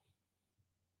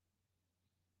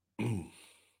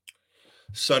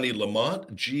 Sonny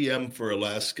Lamont, GM for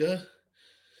Alaska.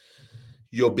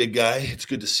 Yo, big guy, it's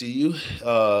good to see you.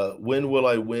 When will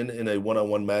I win in a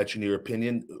one-on-one match, in your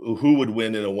opinion? Who would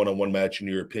win in a one-on-one match, in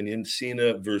your opinion?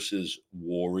 Cena versus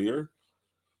Warrior?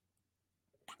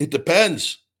 It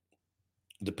depends.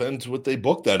 It depends what they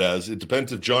book that as. It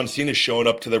depends if John Cena's showing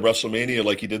up to the WrestleMania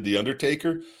like he did the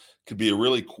Undertaker. Could be a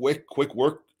really quick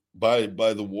work by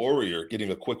the Warrior,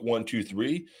 getting a quick 1, 2,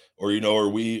 3. Or, are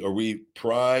we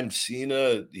primed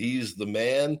Cena? He's the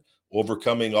man,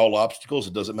 overcoming all obstacles.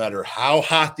 It doesn't matter how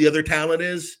hot the other talent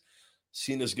is.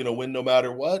 Cena's going to win no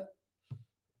matter what.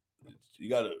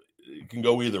 It can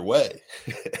go either way.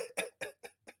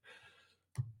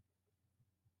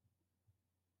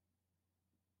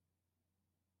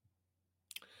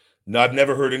 No, I've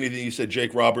never heard anything. You said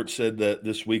Jake Roberts said that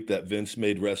this week that Vince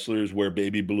made wrestlers wear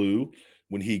baby blue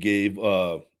when he gave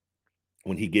up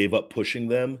pushing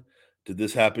them. Did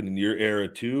this happen in your era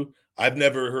too? I've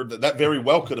never heard that. That very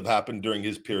well could have happened during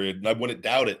his period, and I wouldn't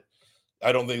doubt it.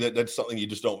 I don't think that's something you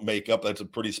just don't make up. That's a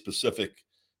pretty specific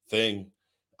thing.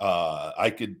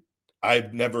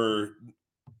 Never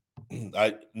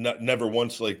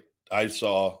once, like, I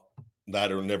saw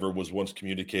that, or never was once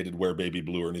communicated wear baby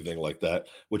blue or anything like that,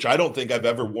 which I don't think I've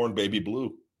ever worn baby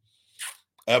blue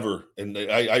ever. And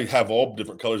I have all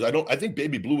different colors. I think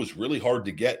baby blue was really hard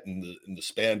to get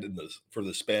for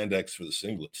the spandex for the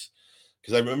singlets.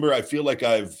 Cause I remember, I feel like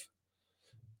I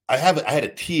had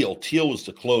a teal. Teal was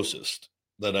the closest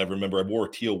that I remember. I wore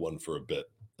a teal one for a bit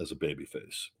as a baby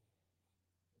face.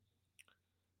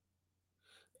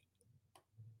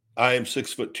 I am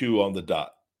 6'2" on the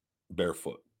dot,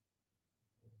 barefoot.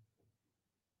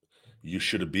 You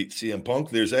should have beat CM Punk.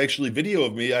 There's actually video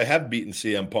of me. I have beaten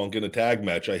CM Punk in a tag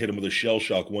match. I hit him with a shell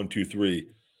shock 1, 2, 3.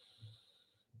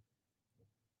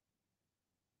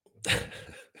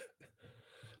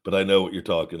 But I know what you're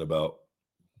talking about.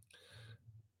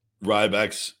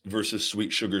 Ryback versus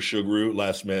Sweet Sugar Sugaru,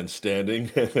 last man standing.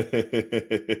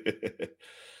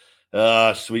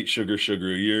 Sweet Sugar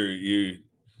Sugaru,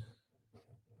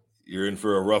 you're in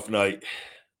for a rough night.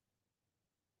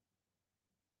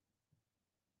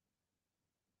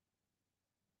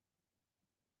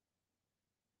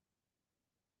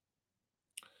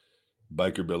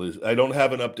 Biker Billies. I don't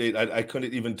have an update. I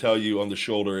couldn't even tell you on the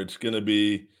shoulder. It's going to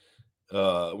be,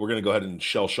 we're going to go ahead and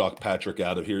shell shock Patrick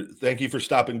out of here. Thank you for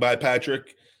stopping by,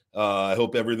 Patrick. I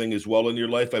hope everything is well in your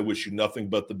life. I wish you nothing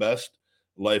but the best.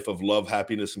 Life of love,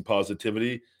 happiness, and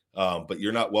positivity. But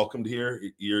you're not welcomed here.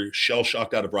 You're shell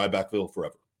shocked out of Rybackville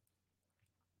forever.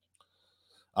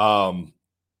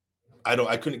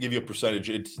 I couldn't give you a percentage.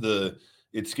 It's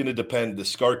going to depend. The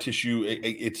scar tissue,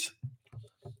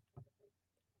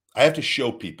 I have to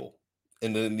show people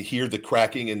and then hear the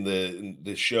cracking in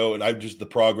the show, and the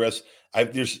progress.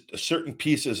 There's certain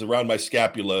pieces around my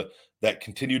scapula that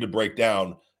continue to break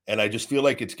down, and I just feel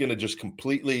like it's going to just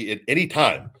completely, at any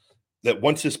time that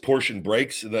once this portion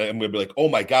breaks, and I'm going to be like, oh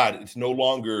my God, it's no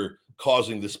longer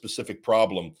causing this specific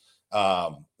problem.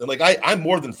 And like, I'm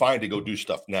more than fine to go do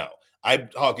stuff now. I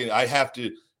have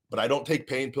to, but I don't take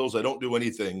pain pills. I don't do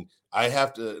anything. I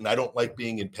have to, and I don't like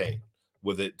being in pain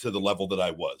with it to the level that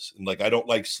I was. And like, I don't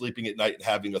like sleeping at night and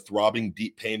having a throbbing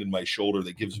deep pain in my shoulder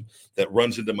that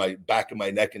runs into my back of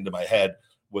my neck, into my head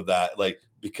with that. Like,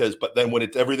 but then when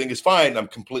everything is fine, I'm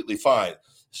completely fine.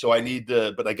 So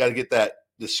but I got to get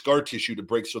the scar tissue to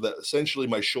break so that essentially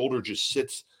my shoulder just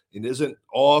sits and isn't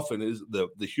off, and the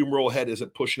humeral head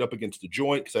isn't pushing up against the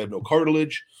joint because I have no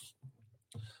cartilage.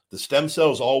 The stem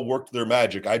cells all worked their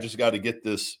magic. I just got to get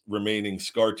this remaining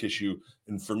scar tissue.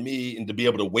 And for me, and to be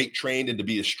able to weight train and to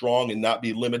be as strong and not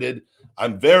be limited,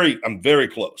 I'm very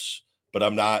close, but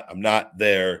I'm not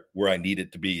there where I need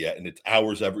it to be yet. And it's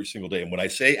hours every single day. And when I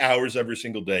say hours every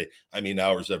single day, I mean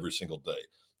hours every single day.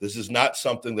 This is not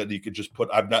something that you could just put.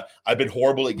 I've been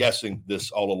horrible at guessing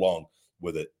this all along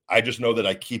with it. I just know that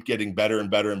I keep getting better and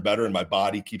better and better, and my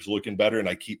body keeps looking better, and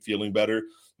I keep feeling better.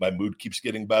 My mood keeps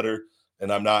getting better.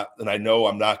 And I know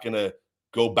I'm not going to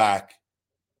go back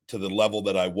to the level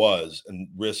that I was and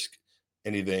risk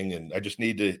anything, and I just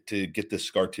need to get this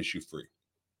scar tissue free.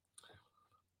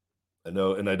 I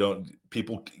know, and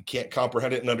people can't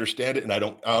comprehend it and understand it. And I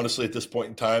don't, honestly, at this point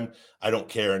in time, I don't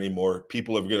care anymore.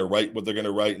 People are going to write what they're going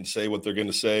to write and say what they're going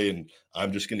to say. And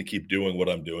I'm just going to keep doing what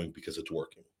I'm doing because it's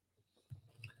working.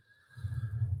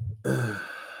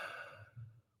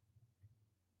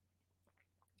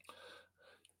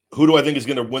 Who do I think is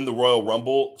going to win the Royal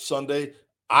Rumble Sunday?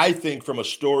 I think from a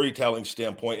storytelling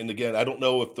standpoint, and again, I don't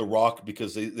know if The Rock,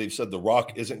 because they've said The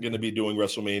Rock isn't going to be doing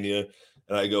WrestleMania.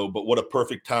 And I go, but what a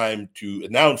perfect time to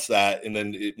announce that. And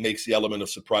then it makes the element of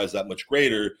surprise that much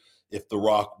greater if The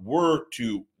Rock were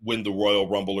to win the Royal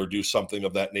Rumble or do something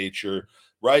of that nature,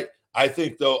 right? I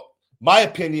think, though, my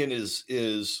opinion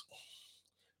is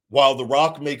while The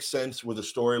Rock makes sense with a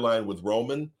storyline with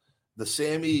Roman, the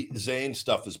Sami Zayn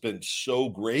stuff has been so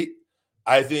great.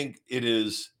 I think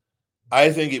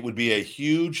it would be a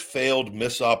huge failed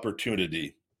miss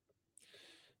opportunity.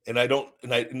 And I don't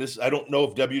know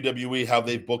if WWE, how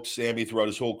they've booked Sami throughout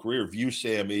his whole career, view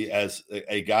Sami as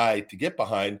a guy to get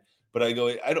behind. But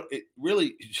it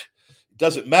really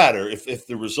doesn't matter if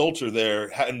the results are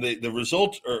there, and the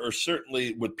results are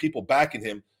certainly with people backing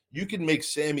him. You can make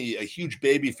Sami a huge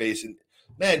baby face, and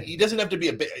man, he doesn't have to be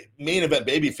a main event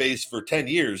baby face for 10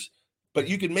 years, but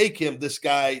you can make him this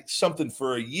guy something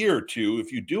for a year or two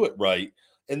if you do it right.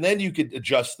 And then you could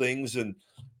adjust things,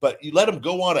 but you let him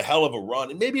go on a hell of a run,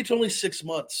 and maybe it's only 6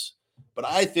 months. But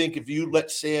I think if you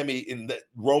let Sami in that,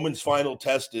 Roman's final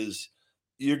test is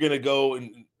you're going to go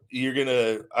and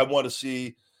I want to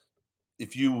see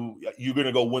if you're going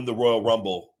to go win the Royal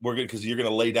Rumble. Because you're going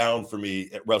to lay down for me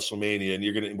at WrestleMania,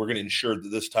 and we're going to ensure that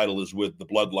this title is with the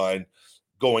bloodline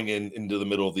going into the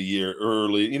middle of the year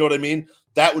early. You know what I mean?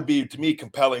 That would be, to me,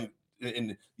 compelling.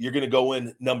 And you're going to go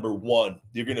in number one.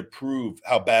 You're going to prove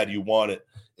how bad you want it.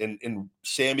 And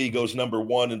Sami goes number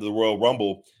one into the Royal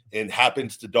Rumble and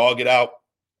happens to dog it out.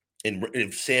 And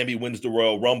if Sami wins the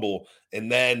Royal Rumble,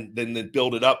 and then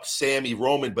build it up, Sami,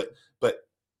 Roman, but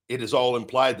it is all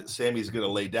implied that Sami's going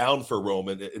to lay down for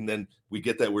Roman, and then we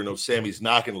get that Sami's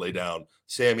not going to lay down.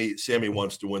 Sami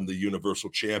wants to win the Universal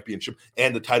Championship,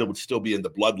 and the title would still be in the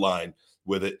bloodline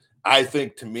with it. I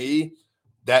think, to me,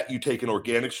 that you take an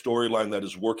organic storyline that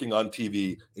is working on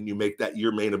TV and you make that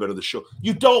your main event of the show.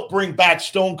 You don't bring back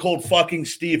Stone Cold fucking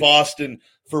Steve Austin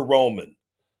for Roman.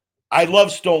 I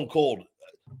love Stone Cold.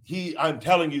 I'm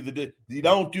telling you that you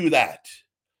don't do that.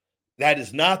 That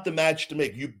is not the match to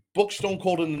make. You book Stone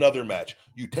Cold in another match.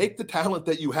 You take the talent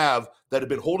that you have that have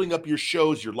been holding up your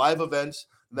shows, your live events,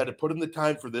 and that have put in the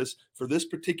time for this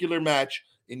particular match,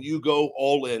 and you go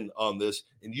all in on this,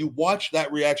 and you watch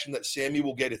that reaction that Sami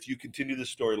will get if you continue the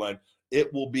storyline.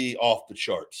 It will be off the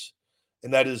charts.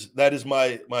 And that is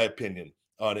my opinion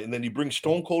on it. And then you bring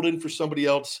Stone Cold in for somebody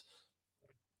else,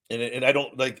 and I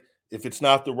don't like, if it's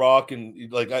not The Rock, and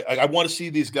like I want to see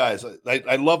these guys.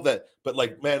 I love that, but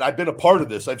like, man, I've been a part of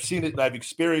this. I've seen it and I've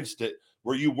experienced it,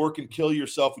 where you work and kill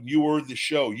yourself, and you are the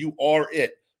show. You are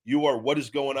it. You are what is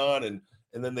going on, and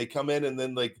then they come in and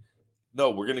then like, no,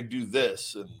 we're gonna do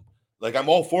this, and like, I'm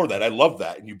all for that. I love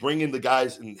that, and you bring in the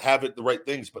guys and have it the right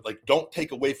things, but like, don't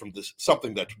take away from this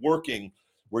something that's working,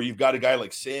 where you've got a guy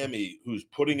like Sami who's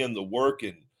putting in the work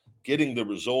and getting the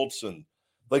results, and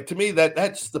like, to me,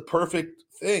 that's the perfect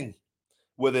thing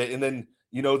with it. And then,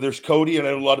 there's Cody, and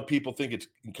I know a lot of people think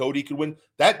Cody could win.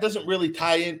 That doesn't really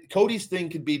tie in. Cody's thing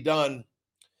could be done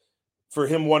for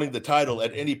him wanting the title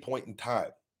at any point in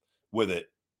time with it.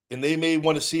 And they may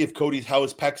want to see if how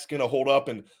his pec's going to hold up.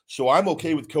 And so I'm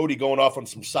okay with Cody going off on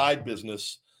some side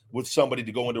business with somebody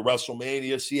to go into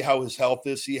WrestleMania, see how his health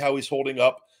is, see how he's holding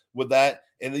up with that.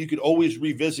 And then you could always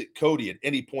revisit Cody at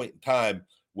any point in time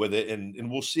with it.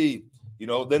 And we'll see,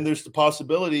 then there's the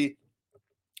possibility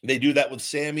they do that with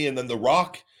Sami, and then The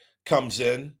Rock comes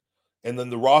in, and then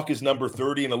The Rock is number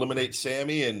 30 and eliminates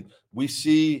Sami. And we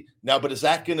see now, but is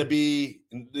that going to be,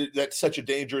 that's such a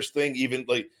dangerous thing? Even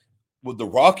like, would The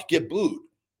Rock get booed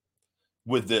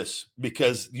with this?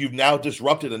 Because you've now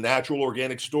disrupted a natural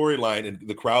organic storyline, and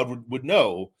the crowd would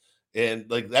know. And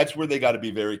like, that's where they got to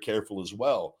be very careful as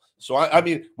well. So I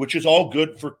mean, which is all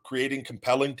good for creating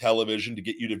compelling television to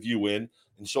get you to view in.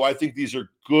 And so I think these are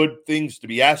good things to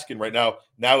be asking right now.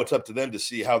 Now it's up to them to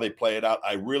see how they play it out.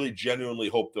 I really genuinely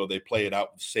hope, though, they play it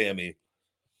out with Sami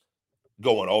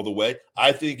going all the way.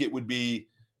 I think it would be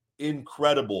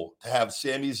incredible to have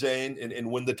Sami Zayn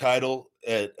and win the title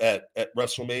at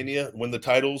WrestleMania, win the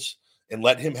titles, and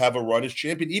let him have a run as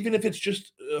champion, even if it's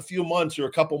just a few months or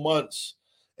a couple months.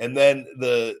 And then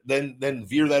then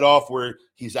veer that off where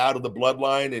he's out of the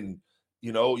bloodline, and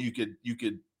you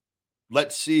could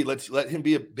let's let him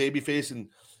be a babyface, and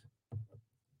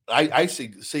I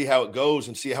see how it goes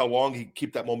and see how long he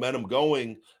keep that momentum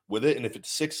going with it. And if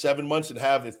it's 6-7 months and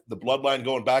if the bloodline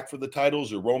going back for the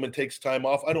titles or Roman takes time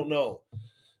off, I don't know.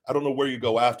 I don't know where you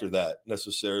go after that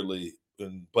necessarily.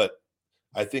 But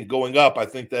I think going up, I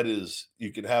think that is,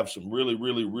 you can have some really,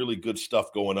 really, really good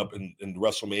stuff going up in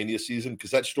WrestleMania season,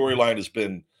 because that storyline has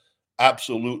been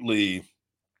absolutely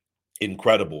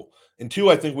incredible. And two,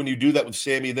 I think when you do that with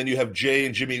Sammy, then you have Jay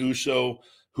and Jimmy Uso,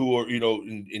 who are,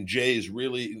 and Jay has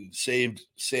really saved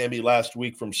Sammy last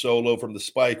week from Solo, from the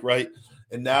spike, right?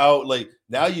 And now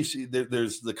you see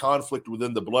there's the conflict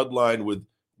within the bloodline with,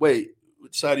 wait,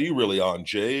 what side are you really on,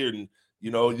 Jay? And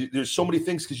there's so many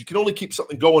things, because you can only keep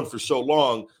something going for so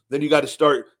long. Then you've got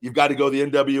to go the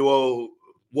NWO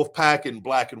Wolfpack and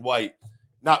Black and White.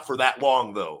 Not for that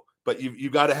long, though. But you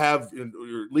got to have,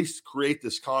 or at least create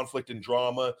this conflict and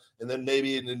drama. And then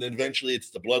and then eventually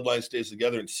it's the bloodline stays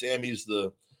together and Sammy's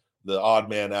the odd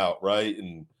man out, right?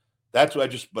 And that's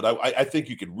what I think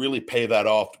you could really pay that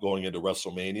off going into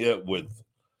WrestleMania with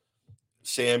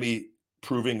Sammy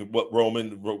proving what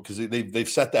Roman, because they've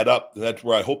set that up, and that's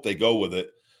where I hope they go with it.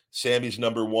 Sammy's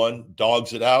number one,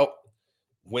 dogs it out,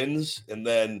 wins, and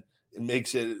then it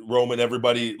makes it Roman,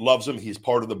 everybody loves him. He's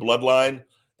part of the bloodline.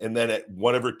 And then at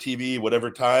whatever TV, whatever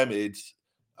time,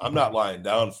 I'm not lying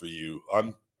down for you.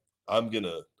 I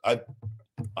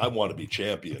want to be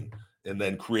champion. And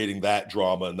then creating that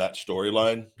drama and that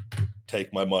storyline,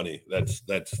 take my money. That's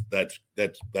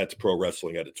pro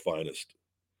wrestling at its finest.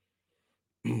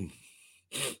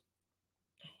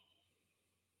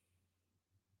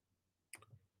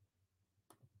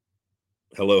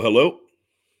 Hello.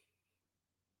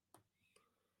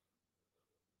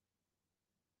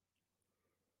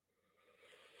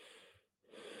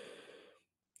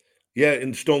 Yeah,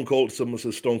 and Stone Cold. Someone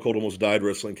says Stone Cold almost died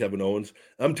wrestling Kevin Owens.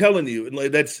 I'm telling you, and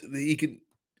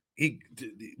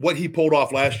what he pulled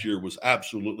off last year was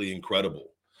absolutely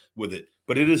incredible with it.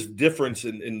 But it is difference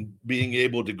in being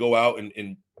able to go out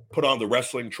and put on the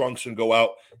wrestling trunks and go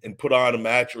out and put on a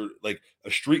match, or like a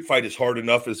street fight is hard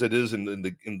enough as it is in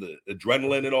the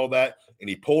adrenaline and all that. And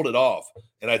he pulled it off.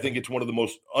 And I think it's one of the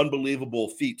most unbelievable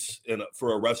feats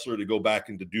for a wrestler to go back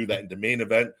and to do that in the main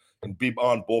event and be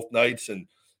on both nights.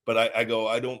 But I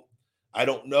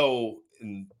don't know,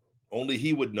 and only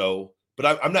he would know.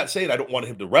 But I'm not saying I don't want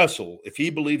him to wrestle. If he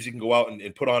believes he can go out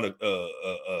and put on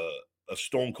a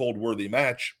Stone Cold worthy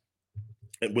match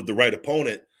with the right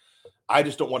opponent, I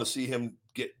just don't want to see him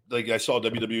get, like I saw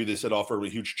WWE, they said offer a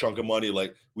huge chunk of money.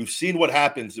 Like we've seen what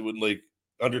happens with like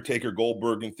Undertaker,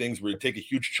 Goldberg, and things where you take a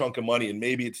huge chunk of money and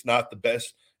maybe it's not the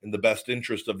best in the best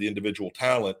interest of the individual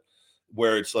talent,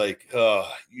 where it's like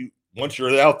once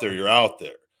you're out there, you're out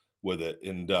there with it.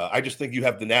 And I just think you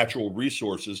have the natural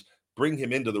resources, bring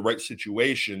him into the right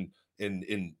situation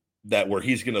in that where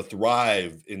he's going to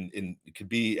thrive in it could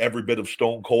be every bit of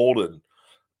Stone Cold. And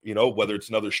whether it's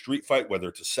another street fight, whether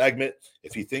it's a segment,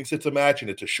 if he thinks it's a match and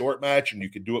it's a short match and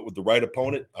you can do it with the right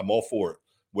opponent, I'm all for it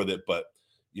with it. But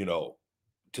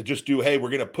to just do, hey, we're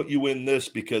going to put you in this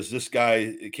because this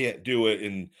guy can't do it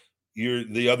and you're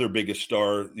the other biggest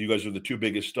star, you guys are the two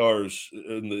biggest stars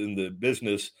in the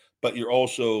business, but you're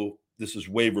also, this is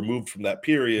way removed from that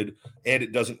period, and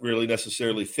it doesn't really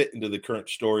necessarily fit into the current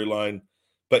storyline.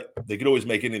 But they could always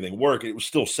make anything work. It will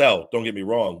still sell. Don't get me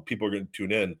wrong. People are going to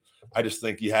tune in. I just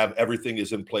think you have everything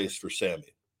is in place for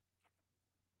Sammy.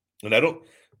 And I don't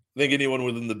think anyone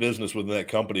within the business, within that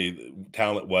company,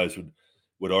 talent-wise,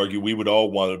 would argue we would all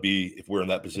want to be, if we're in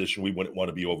that position, we wouldn't want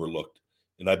to be overlooked.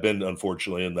 And I've been,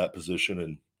 unfortunately, in that position.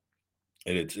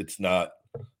 And it's not,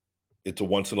 it's a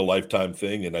once-in-a-lifetime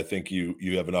thing. And I think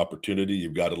you have an opportunity.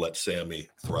 You've got to let Sammy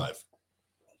thrive.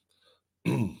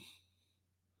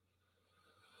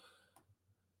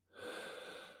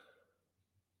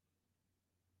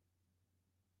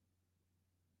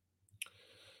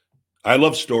 I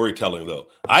love storytelling, though.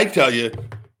 I tell you,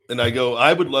 and I go,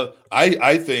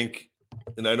 I think,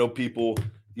 and I know people,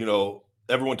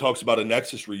 everyone talks about a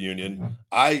Nexus reunion.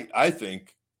 I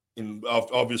think, in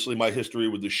obviously my history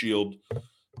with the Shield,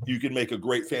 you can make a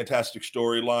great, fantastic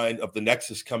storyline of the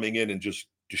Nexus coming in and just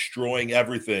destroying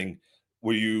everything,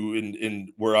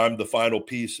 where I'm the final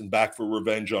piece and back for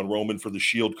revenge on Roman for the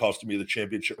Shield, costing me the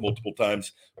championship multiple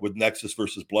times with Nexus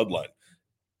versus Bloodline.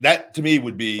 That to me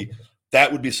would be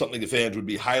something the fans would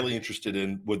be highly interested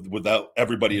in without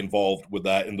everybody involved with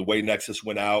that, and the way Nexus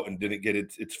went out and didn't get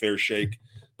its fair shake.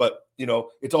 But,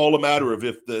 it's all a matter of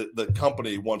if the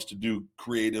company wants to do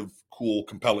creative, cool,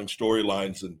 compelling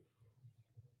storylines and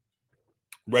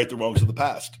right the wrongs of the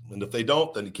past. And if they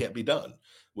don't, then it can't be done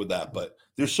with that. But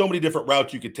there's so many different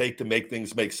routes you could take to make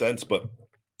things make sense. But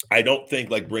I don't think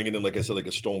like bringing in, like I said, like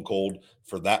a Stone Cold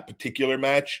for that particular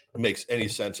match makes any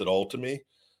sense at all to me.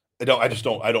 I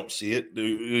don't see it.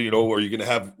 You know, are you going to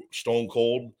have Stone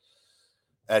Cold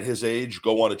at his age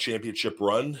go on a championship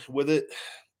run with it?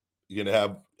 You're going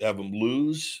to have him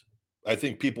lose. I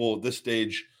think people at this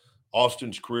stage,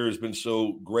 Austin's career has been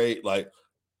so great. Like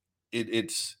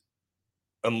it's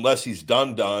unless he's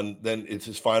done, then it's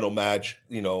his final match,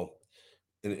 you know,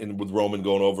 and with Roman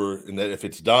going over. And then if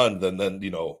it's done, then, you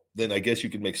know, then I guess you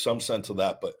can make some sense of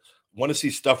that. But want to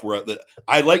see stuff where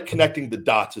I like connecting the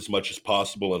dots as much as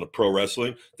possible in a pro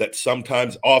wrestling that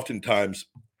oftentimes,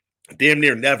 damn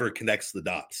near never connects the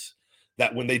dots.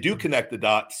 That when they do connect the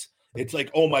dots, it's like,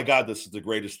 oh my God, this is the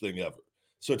greatest thing ever.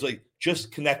 So it's like,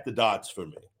 just connect the dots for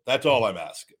me. That's all I'm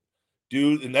asking.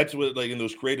 And that's what, like in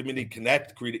those creative meetings,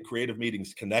 creative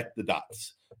meetings, connect the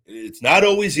dots. It's not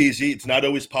always easy. It's not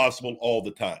always possible all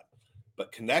the time,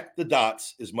 but connect the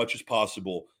dots as much as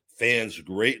possible. Fans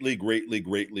greatly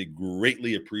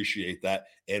appreciate that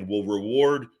and will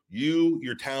reward you,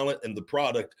 your talent, and the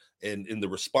product and in the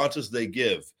responses they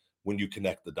give when you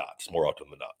connect the dots more often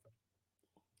than not.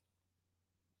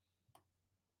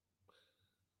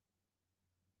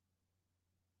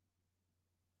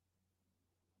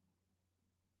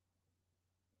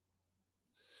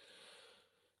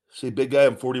 Say, big guy,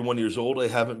 I'm 41 years old. I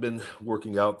haven't been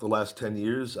working out the last 10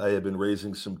 years. I have been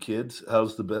raising some kids.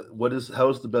 How's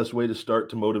the best way to start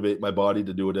to motivate my body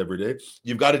to do it every day?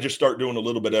 You've got to just start doing a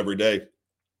little bit every day.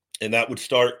 And that would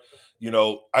start, you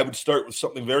know, I would start with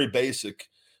something very basic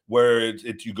where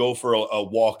you go for a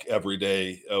walk every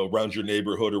day around your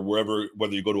neighborhood or wherever,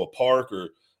 whether you go to a park or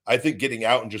I think getting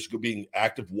out and just being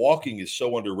active. Walking is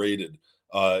so underrated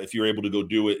if you're able to go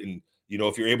do it. And, you know,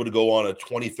 if you're able to go on a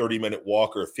 20, 30-minute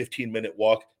walk or a 15-minute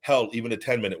walk, hell, even a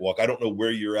 10-minute walk, I don't know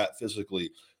where you're at physically.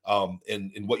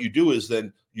 And what you do is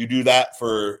then you do that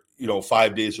for, you know,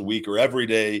 5 days a week or every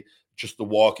day, just the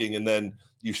walking. And then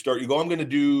you go, I'm going to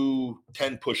do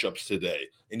 10 push-ups today.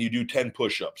 And you do 10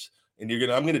 push-ups. And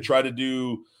I'm going to try to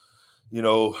do, you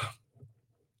know,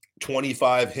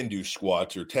 25 Hindu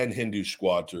squats or 10 Hindu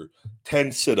squats or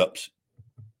 10 sit-ups.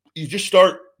 You just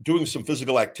start doing some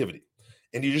physical activity.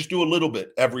 And you just do a little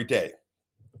bit every day.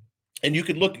 And you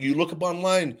look up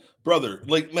online, brother,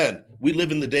 like, man, we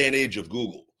live in the day and age of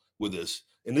Google with this.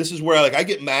 And this is where I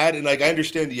get mad and like, I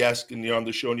understand you ask and you're on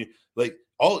the show and you like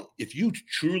if you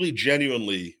truly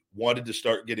genuinely wanted to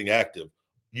start getting active,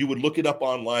 you would look it up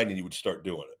online and you would start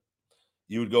doing it.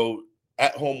 You would go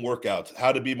at home workouts,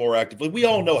 how to be more active. Like we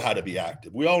all know how to be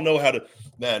active. We all know how to,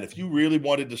 man, if you really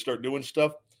wanted to start doing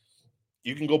stuff,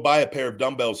 you can go buy a pair of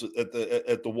dumbbells at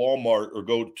the Walmart or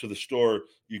go to the store.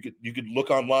 You could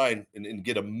look online and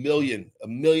get a million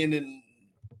and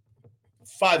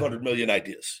 500 million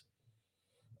ideas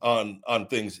on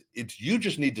things. You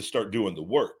just need to start doing the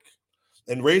work.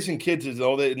 And raising kids is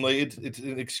all that, and like it's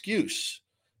an excuse.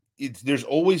 There's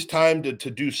always time to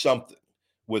do something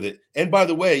with it. And by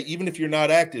the way, even if you're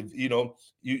not active, you know,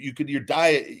 your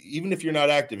diet, even if you're not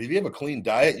active, if you have a clean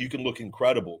diet, you can look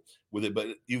incredible with it. But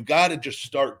you've got to just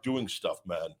start doing stuff,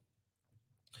 man.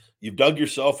 You've dug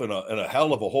yourself in a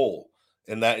hell of a hole,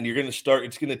 and you're going to start.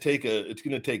 It's going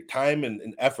to take time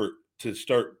and effort to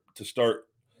start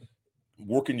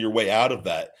working your way out of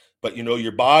that. But you know,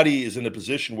 your body is in a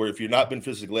position where if you've not been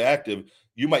physically active,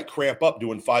 you might cramp up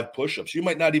doing 5 push-ups. You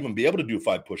might not even be able to do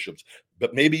 5 push-ups,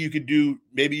 but maybe you could do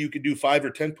 5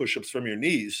 or 10 push-ups from your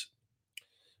knees.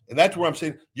 And that's where I'm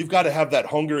saying you've got to have that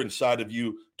hunger inside of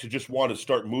you to just want to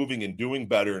start moving and doing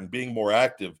better and being more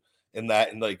active in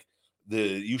that. And like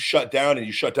you shut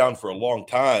down for a long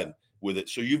time with it.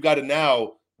 So you've got to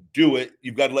now do it.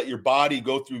 You've got to let your body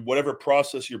go through whatever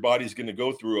process your body's going to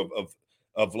go through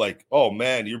of like, oh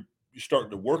man, you're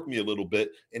starting to work me a little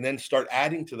bit, and then start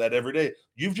adding to that every day.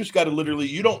 You've just got to literally,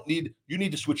 you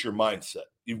need to switch your mindset.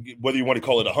 Whether you want to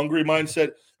call it a hungry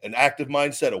mindset, an active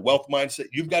mindset, a wealth mindset,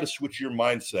 you've got to switch your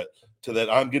mindset to that.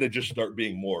 I'm going to just start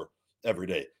being more every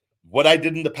day. What I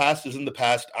did in the past is in the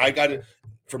past.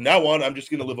 From now on, I'm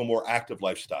just going to live a more active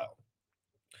lifestyle.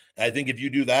 And I think if you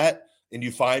do that and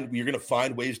you're going to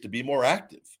find ways to be more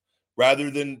active.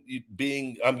 Rather than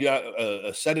being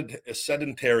a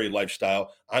sedentary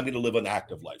lifestyle, I'm going to live an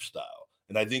active lifestyle.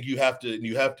 And I think you have to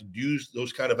use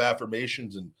those kind of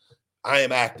affirmations. And I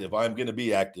am active. I'm going to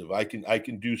be active. I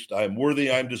can do. I'm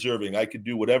worthy. I'm deserving. I can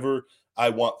do whatever I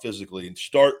want physically, and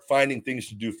start finding things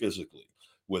to do physically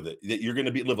with it. That you're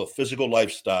going to live a physical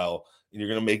lifestyle, and you're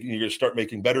going to start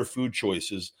making better food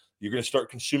choices. You're going to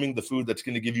start consuming the food that's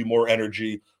going to give you more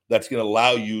energy, that's going to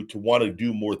allow you to want to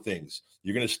do more things.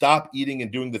 You're going to stop eating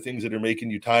and doing the things that are making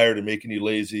you tired and making you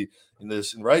lazy and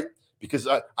this and right. because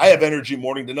I have energy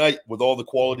morning to night with all the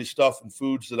quality stuff and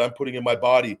foods that I'm putting in my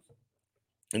body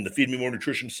and the Feed Me More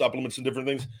nutrition supplements and different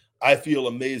things. I feel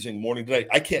amazing morning to night.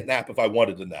 I can't nap if I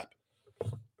wanted to nap.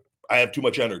 I have too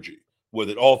much energy with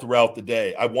it all throughout the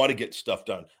day. I want to get stuff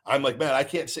done. I'm like, man, I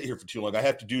can't sit here for too long. I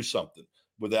have to do something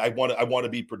with it. I want to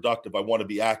be productive. I want to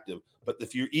be active. But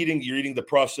if you're eating the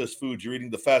processed foods, you're eating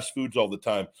the fast foods all the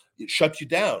time, it shuts you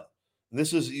down. And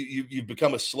this is you've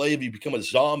become a slave. You become a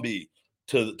zombie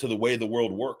to the way the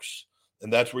world works.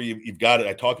 And that's where you've got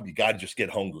it. You got to just get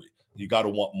hungry. You got to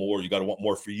want more. You got to want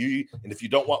more for you. And if you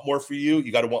don't want more for you,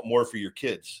 you got to want more for your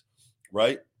kids,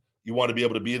 right? You want to be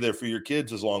able to be there for your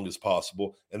kids as long as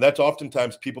possible. And that's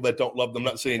oftentimes people that don't love them. I'm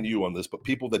not saying you on this, but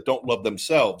people that don't love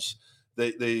themselves,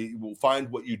 they will find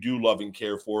what you do love and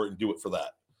care for and do it for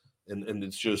that. And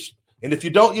it's just, and if you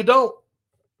don't, you don't.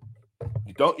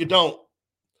 You don't.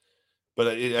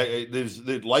 But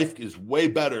life is way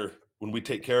better when we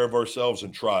take care of ourselves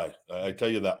and try. I tell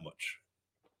you that much.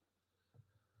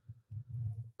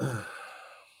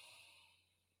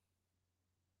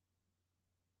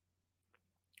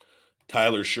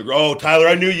 Tyler Sugar. Oh, Tyler,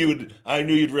 I knew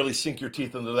you'd really sink your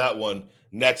teeth into that one.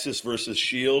 Nexus versus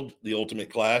Shield, the Ultimate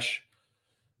Clash.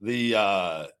 But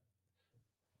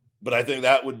I think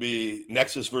that would be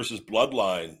Nexus versus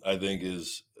Bloodline. I think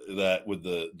is that with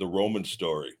the Roman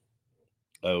story.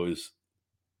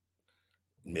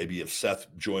 Maybe if Seth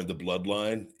joined the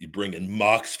Bloodline, you bring in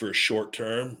Mox for a short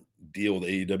term deal with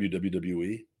AEW,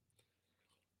 WWE.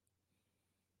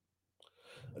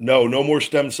 No more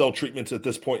stem cell treatments at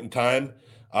this point in time.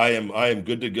 I am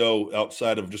good to go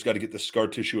outside of just got to get the scar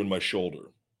tissue in my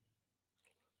shoulder.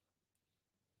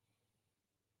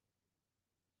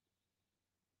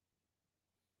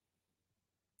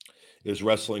 Is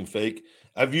wrestling fake?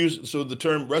 So the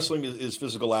term wrestling is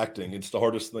physical acting. It's the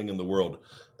hardest thing in the world.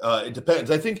 It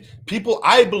depends.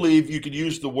 I believe you could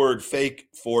use the word fake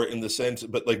for it in the sense,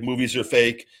 but like movies are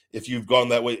fake if you've gone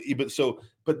that way.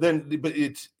 But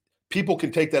it's people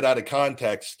can take that out of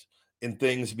context in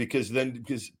things because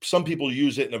some people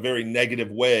use it in a very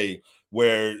negative way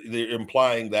where they're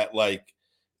implying that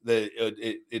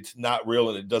it's not real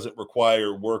and it doesn't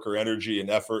require work or energy and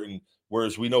effort. And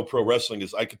whereas we know pro wrestling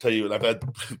is, I could tell you, and I've had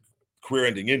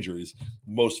career-ending injuries,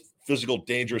 most physical,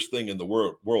 dangerous thing in the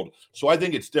world. So I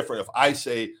think it's different if I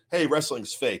say, hey,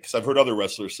 wrestling's fake, because I've heard other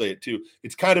wrestlers say it too.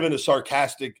 It's kind of in a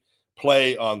sarcastic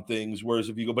play on things, whereas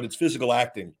if you go, but it's physical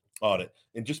acting on it.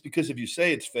 And just because if you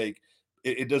say it's fake,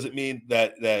 it doesn't mean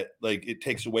that like it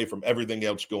takes away from everything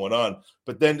else going on.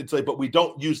 But then it's like, but we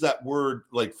don't use that word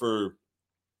like for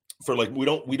like we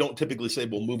don't typically say,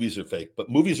 well, movies are fake, but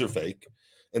movies are fake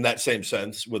in that same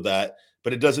sense with that.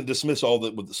 But it doesn't dismiss all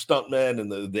with the stuntmen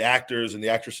and the actors and the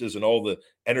actresses and all the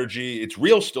energy. It's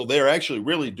real still. They're actually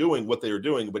really doing what they are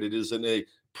doing, but it is in a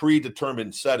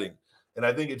predetermined setting. And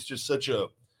I think it's just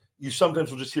you sometimes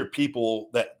will just hear people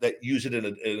that use it in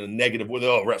a negative way.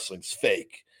 Oh, wrestling's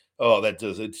fake. Oh,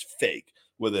 it's fake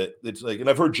with it. It's like, and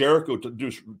I've heard Jericho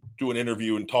do an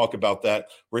interview and talk about that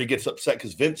where he gets upset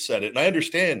because Vince said it. And I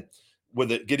understand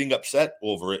with it getting upset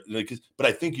over it. But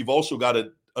I think you've also got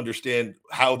to understand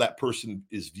how that person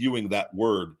is viewing that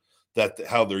word,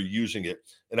 how they're using it.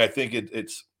 And I think it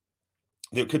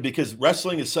could, because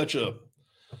wrestling is such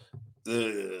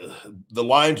the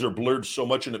lines are blurred so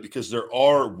much in it because there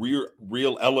are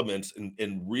real elements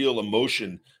and real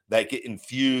emotion that get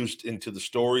infused into the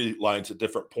storylines at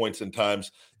different points in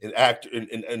times,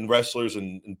 and wrestlers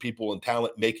and people and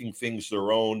talent making things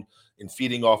their own and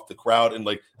feeding off the crowd. And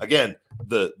like, again,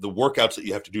 the workouts that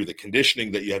you have to do, the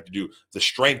conditioning that you have to do, the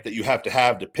strength that you have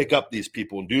to pick up these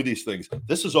people and do these things.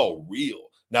 This is all real.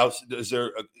 Now, is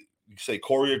there you say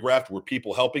choreographed, were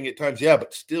people helping at times? Yeah,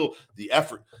 but still the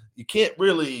effort. You can't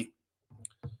really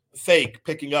fake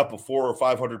picking up a 400 or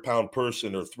 500 pound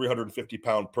person or 350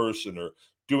 pound person or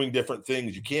doing different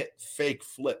things. You can't fake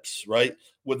flips, right?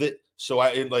 With it. So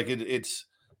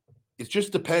it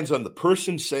just depends on the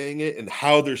person saying it and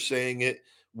how they're saying it.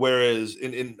 Whereas,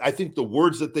 and I think the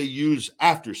words that they use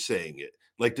after saying it,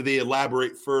 like, do they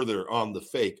elaborate further on the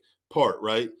fake part,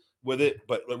 right? With it.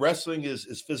 But wrestling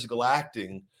is physical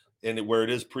acting, and where it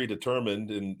is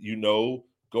predetermined, and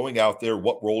going out there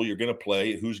what role you're going to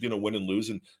play, who's going to win and lose.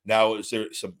 And now is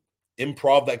there some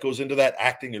improv that goes into that,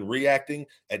 acting and reacting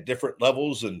at different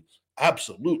levels? And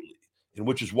absolutely. And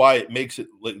which is why it makes it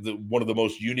like one of the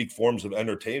most unique forms of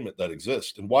entertainment that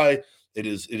exists, and why it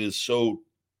is so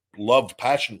loved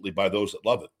passionately by those that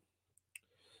love it.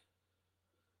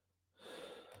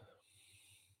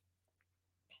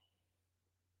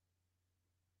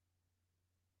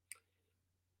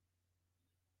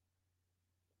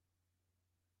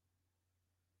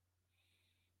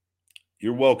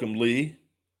 You're welcome, Lee.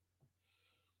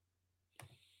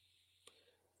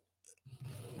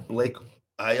 Blake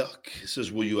Ayuk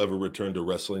says, will you ever return to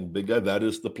wrestling? Big guy, that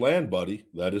is the plan, buddy.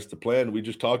 That is the plan. We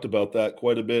just talked about that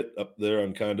quite a bit up there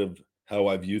on kind of how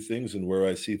I view things and where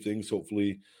I see things,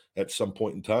 hopefully at some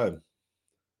point in time.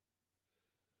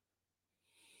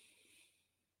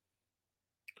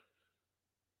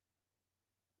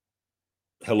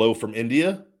 Hello from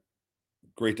India.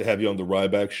 Great to have you on the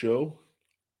Ryback Show.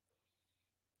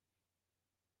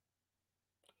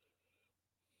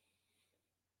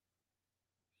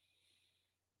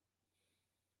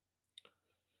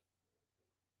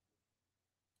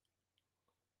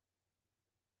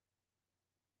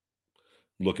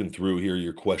 Looking through here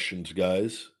your questions,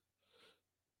 guys.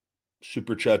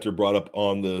 Super chatter brought up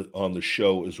on the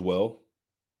show as well.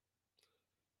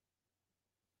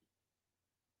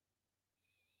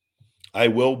 I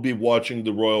will be watching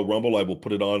the Royal Rumble. I will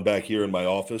put it on back here in my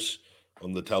office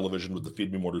on the television with the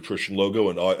Feed Me More Nutrition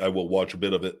logo, and I will watch a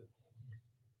bit of it.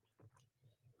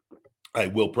 I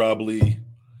will probably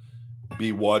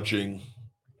be watching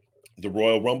the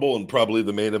Royal Rumble and probably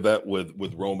the main event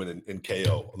with Roman and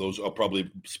KO. Those I'll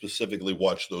probably specifically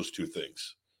watch those two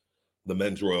things, the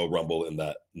men's Royal Rumble in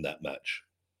that match.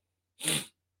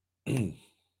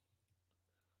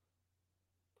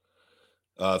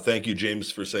 Thank you, James,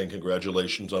 for saying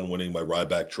congratulations on winning my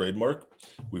Ryback trademark.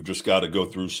 We've just got to go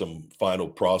through some final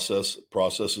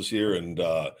processes here, and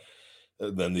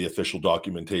then the official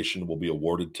documentation will be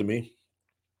awarded to me,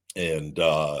 and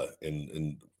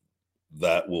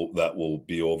that will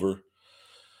be over.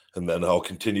 And then I'll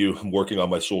continue working on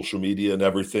my social media and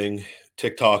everything.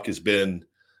 TikTok has been,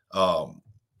 and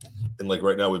like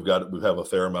right now we have a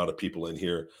fair amount of people in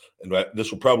here, and this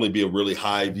will probably be a really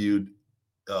high viewed.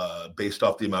 Based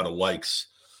off the amount of likes.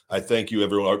 I thank you,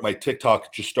 everyone. My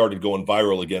TikTok just started going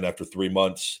viral again after 3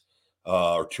 months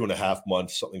or 2.5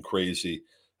 months, something crazy.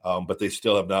 But they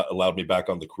still have not allowed me back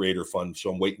on the creator fund, so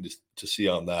I'm waiting to see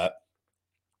on that.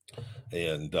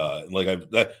 And like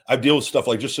I deal with stuff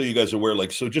like, just so you guys are aware,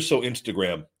 like so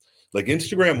Instagram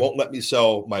won't let me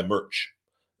sell my merch.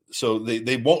 So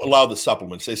they won't allow the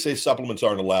supplements. They say supplements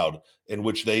aren't allowed, in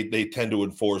which they tend to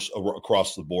enforce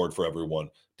across the board for everyone.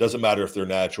 Doesn't matter if they're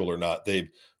natural or not. The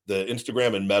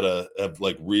Instagram and Meta have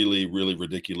like really, really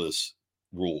ridiculous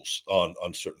rules on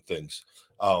certain things.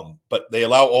 But they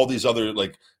allow all these other,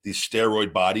 like these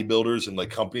steroid bodybuilders and like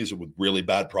companies with really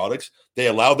bad products. They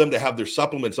allow them to have their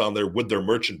supplements on there with their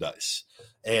merchandise.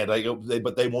 And I go,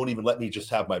 but they won't even let me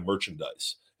just have my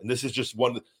merchandise. And this is just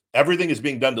one. Everything is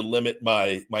being done to limit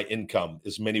my income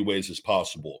as many ways as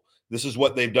possible. This is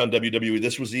what they've done, WWE.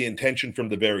 This was the intention from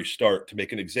the very start, to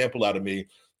make an example out of me,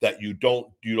 that you don't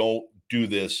do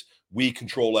this. We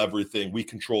control everything. We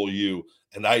control you.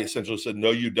 And I essentially said,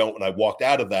 no, you don't. And I walked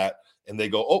out of that, and they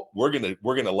go, oh, we're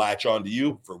gonna latch on to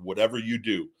you for whatever you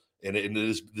do. And it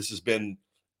is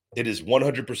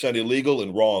 100% illegal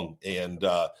and wrong. And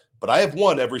but I have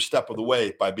won every step of the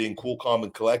way by being cool, calm,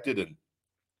 and collected. And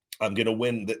I'm going to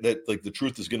win. That like the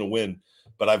truth is going to win,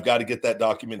 but I've got to get that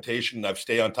documentation. And I've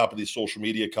stayed on top of these social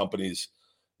media companies,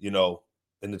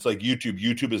 and it's like YouTube.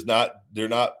 YouTube is they're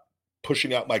not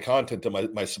pushing out my content to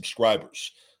my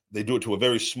subscribers. They do it to a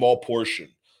very small portion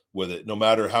with it, no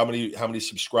matter how many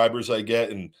subscribers I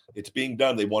get. And it's being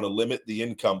done. They want to limit the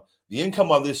income. The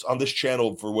income on this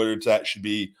channel for where it's at should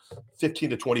be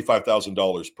 $15,000 to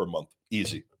 $25,000 per month.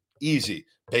 Easy,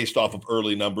 based off of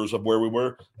early numbers of where we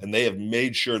were, and they have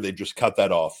made sure they just cut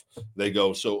that off. They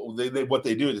go, so they what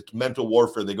they do is it's mental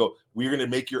warfare. They go, we're going to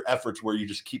make your efforts where you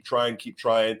just keep trying,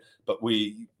 but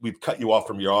we've cut you off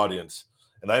from your audience.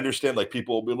 And I understand, like,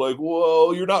 people will be like,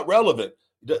 whoa, you're not relevant.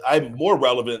 I'm more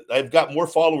relevant. I've got more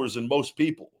followers than most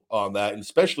people on that, and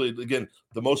especially, again,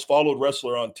 the most followed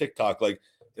wrestler on TikTok. Like,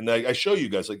 and I show you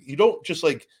guys, like, you don't just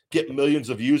like get millions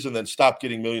of views and then stop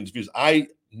getting millions of views. I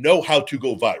know how to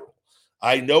go viral.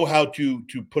 I know how to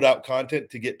put out content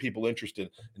to get people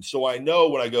interested. And so I know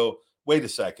when I go, wait a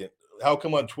second, how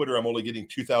come on Twitter I'm only getting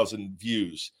 2,000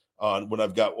 views on when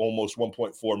I've got almost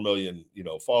 1.4 million,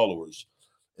 followers?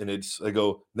 And I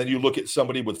go, then you look at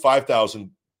somebody with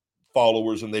 5,000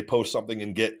 followers and they post something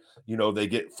and they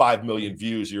get 5 million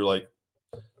views. You're like,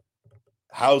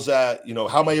 how's that?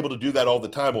 How am I able to do that all the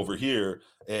time over here?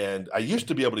 And I used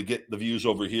to be able to get the views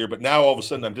over here, but now all of a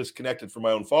sudden I'm disconnected from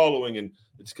my own following, and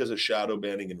it's because of shadow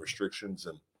banning and restrictions.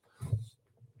 And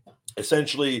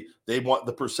essentially they want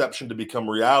the perception to become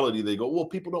reality. They go, well,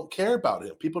 people don't care about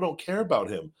him.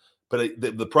 But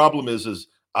the problem is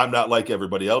I'm not like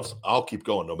everybody else. I'll keep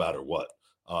going no matter what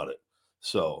on it.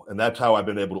 So, and that's how I've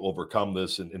been able to overcome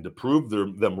this and to prove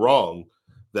them wrong.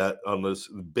 that on this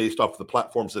based off of the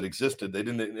platforms that existed. They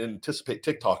didn't anticipate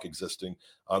TikTok existing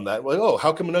on that. Like, oh,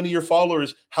 how come none of your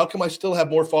followers? How come I still have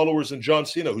more followers than John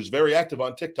Cena, who's very active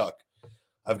on TikTok?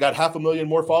 I've got 500,000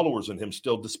 more followers than him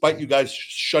still, despite you guys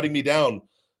shutting me down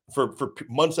for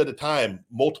months at a time,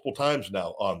 multiple times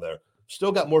now on there.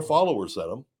 Still got more followers than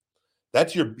him.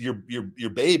 That's your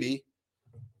baby.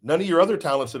 None of your other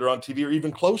talents that are on TV are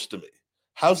even close to me.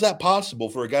 How's that possible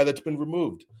for a guy that's been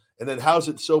removed? And then how's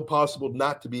it so possible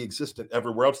not to be existent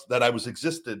everywhere else that I was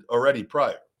existed already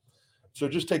prior? So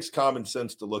it just takes common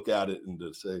sense to look at it and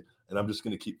to say, and I'm just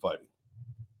going to keep fighting.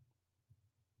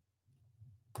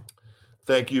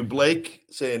 Thank you, Blake,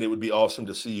 saying it would be awesome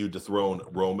to see you dethrone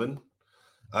Roman.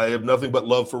 I have nothing but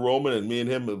love for Roman, and me and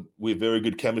him, we have very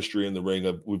good chemistry in the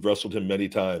ring. We've wrestled him many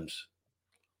times.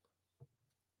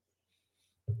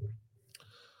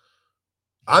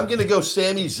 I'm going to go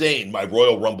Sami Zayn, my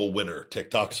Royal Rumble winner.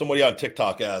 TikTok. Somebody on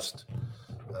TikTok asked.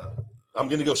 I'm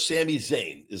going to go Sami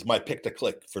Zayn is my pick to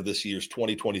click for this year's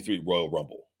 2023 Royal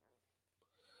Rumble.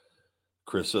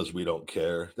 Chris says we don't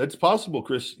care. That's possible,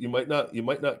 Chris. You might not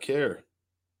care.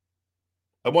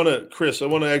 Chris, I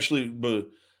want to actually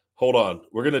hold on.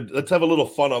 Let's have a little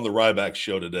fun on the Ryback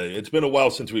show today. It's been a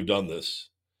while since we've done this.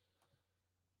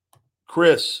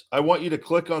 Chris, I want you to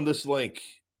click on this link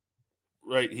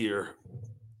right here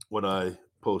when I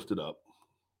post it up.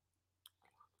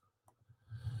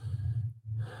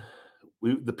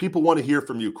 The people want to hear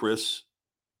from you, Chris.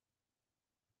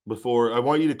 I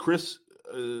want you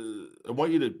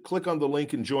to click on the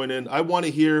link and join in. I want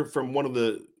to hear from one of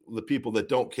the people that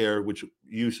don't care, which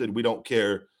you said we don't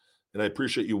care. And I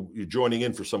appreciate you joining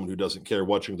in for someone who doesn't care,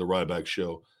 watching the Ryback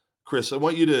show. Chris, I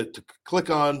want you to click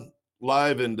on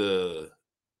live and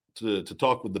to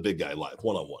talk with the big guy live,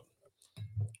 one-on-one.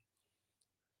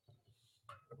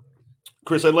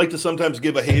 Chris, I'd like to sometimes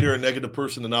give a hater, a negative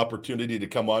person, an opportunity to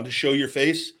come on to show your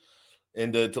face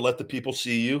and to let the people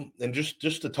see you and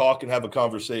just to talk and have a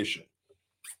conversation.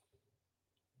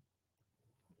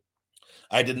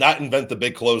 I did not invent the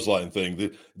big clothesline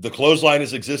thing. The clothesline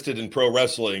has existed in pro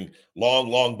wrestling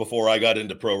long before I got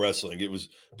into pro wrestling. It was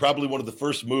probably one of the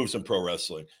first moves in pro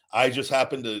wrestling. I just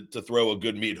happened to throw a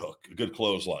good meat hook, a good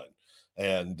clothesline.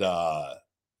 And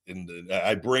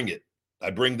I bring it. I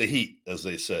bring the heat, as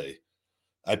they say.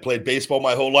 I played baseball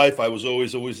my whole life. I was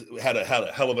always had a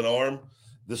hell of an arm.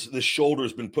 This shoulder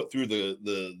has been put through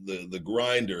the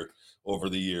grinder over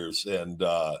the years, and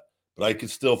but I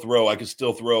could still throw. I could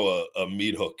still throw a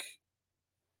meat hook.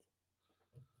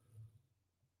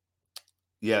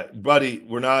 Yeah, buddy,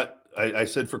 we're not. I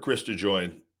said for Chris to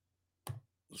join,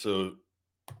 so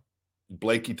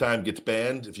Blakey time gets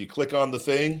banned. If you click on the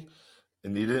thing,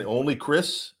 and you didn't only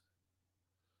Chris,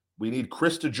 we need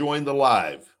Chris to join the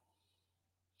live.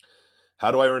 How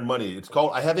do I earn money?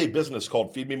 I have a business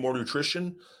called Feed Me More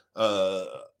Nutrition,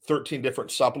 13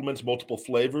 different supplements, multiple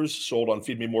flavors, sold on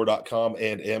feedmemore.com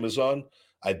and Amazon.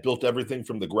 I built everything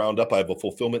from the ground up. I have a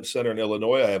fulfillment center in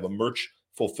Illinois. I have a merch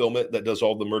fulfillment that does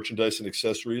all the merchandise and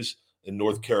accessories in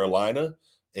North Carolina.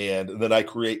 And then I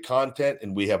create content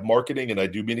and we have marketing and I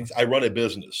do meetings. I run a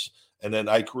business and then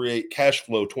I create cash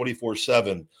flow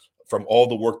 24/7 from all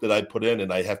the work that I put in,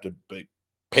 and I have to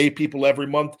pay people every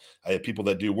month. I have people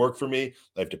that do work for me.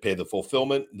 I have to pay the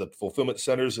fulfillment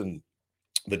centers and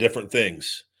the different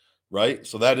things, right?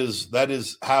 So that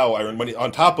is how I earn money,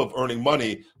 on top of earning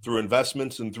money through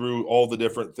investments and through all the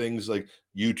different things like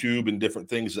YouTube and different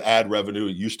things, ad revenue.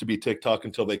 It used to be TikTok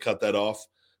until they cut that off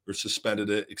or suspended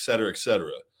it, et cetera, et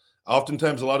cetera.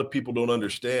 Oftentimes, a lot of people don't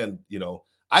understand,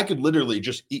 I could literally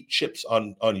just eat chips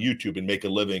on YouTube and make a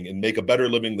living and make a better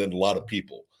living than a lot of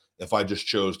people if I just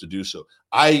chose to do so.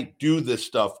 I do this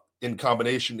stuff in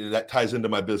combination, and that ties into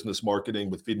my business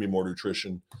marketing with Feed Me More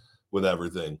Nutrition, with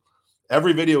everything.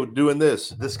 Every video doing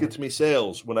this gets me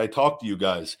sales. When I talk to you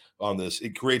guys on this,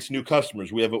 it creates new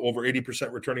customers. We have an over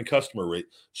 80% returning customer rate.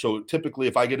 So typically,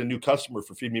 if I get a new customer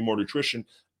for Feed Me More Nutrition,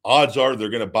 odds are they're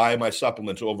going to buy my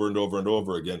supplements over and over and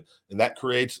over again. And that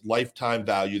creates lifetime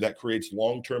value. That creates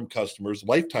long-term customers,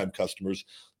 lifetime customers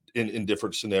in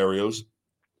different scenarios,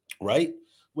 right?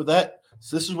 With that,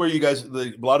 so this is where you guys,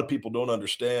 a lot of people don't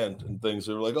understand and things.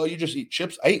 They're like, oh, you just eat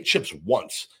chips? I ate chips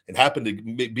once. It happened to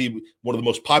be one of the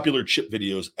most popular chip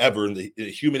videos ever in the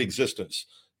human existence.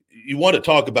 You want to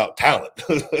talk about talent,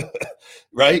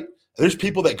 right? There's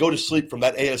people that go to sleep from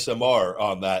that ASMR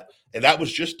on that. And that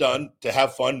was just done to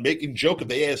have fun, making joke of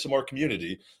the ASMR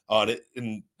community on it.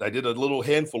 And I did a little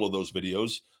handful of those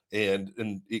videos. And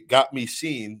it got me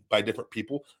seen by different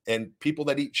people, and people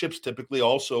that eat chips typically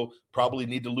also probably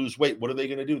need to lose weight. What are they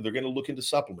going to do? They're going to look into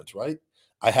supplements, right?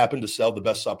 I happen to sell the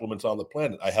best supplements on the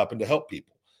planet. I happen to help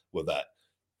people with that.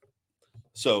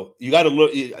 So you got to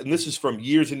look, and this is from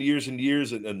years and years and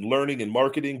years and learning and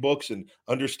marketing books and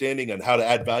understanding on how to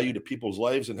add value to people's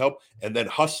lives and help, and then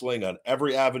hustling on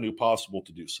every avenue possible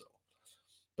to do so.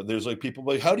 But there's like people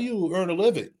like, how do you earn a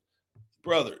living?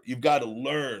 Brother, you've got to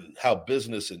learn how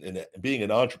business and being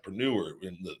an entrepreneur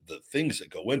and the things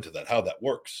that go into that, how that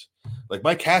works. Like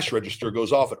my cash register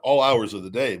goes off at all hours of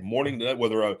the day, morning to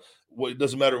night, it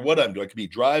doesn't matter what I'm doing. I could be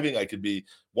driving, I could be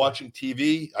watching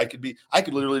TV, I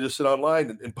could literally just sit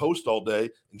online and post all day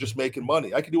and just making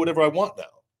money. I can do whatever I want now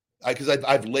because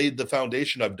I've laid the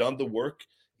foundation. I've done the work,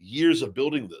 years of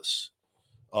building this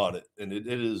on it. And it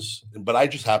is, but I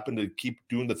just happen to keep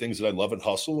doing the things that I love and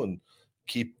hustle and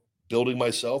keep building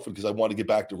myself because I want to get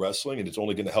back to wrestling and it's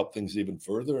only going to help things even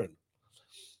further.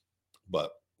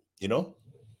 But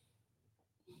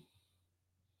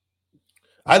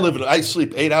I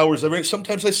sleep 8 hours every,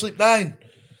 sometimes I sleep 9,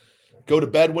 go to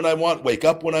bed when I want, wake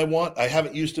up when I want. I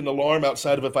haven't used an alarm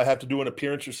outside of if I have to do an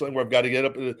appearance or something where I've got to get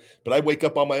up, but I wake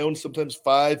up on my own, sometimes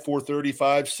 5,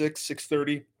 4:35, 6,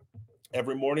 6:30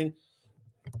 every morning.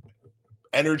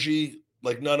 Energy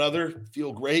like none other,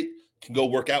 feel great, can go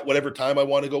work out whatever time I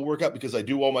want to go work out because I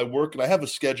do all my work and I have a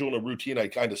schedule and a routine I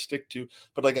kind of stick to.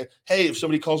 But like, hey, if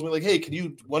somebody calls me like, hey, can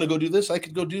you want to go do this? I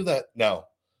could go do that now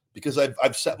because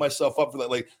I've set myself up for that.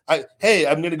 Like,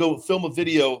 I'm going to go film a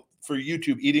video for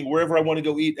YouTube eating wherever I want to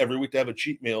go eat every week to have a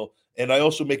cheat meal. And I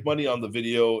also make money on the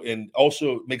video and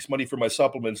also makes money for my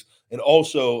supplements. And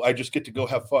also I just get to go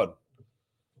have fun.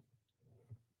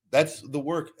 That's the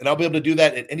work. And I'll be able to do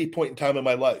that at any point in time in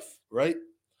my life. Right.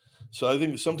 So I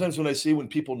think sometimes when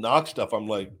people knock stuff, I'm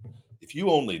like, if you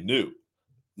only knew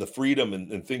the freedom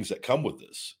and things that come with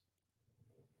this.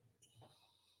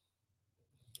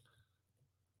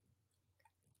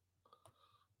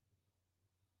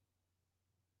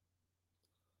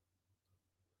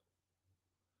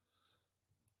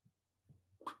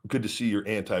 Good to see you're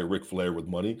anti-Ric Flair with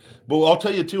money. But I'll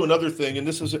tell you too, another thing, and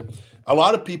this is a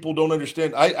lot of people don't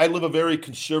understand. I live a very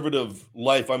conservative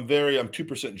life. I'm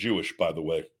 2% Jewish, by the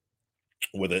way,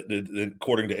 with it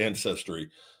according to ancestry.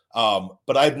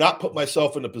 But I've not put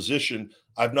myself in a position.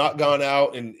 I've not gone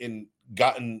out and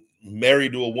gotten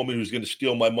married to a woman who's going to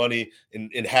steal my money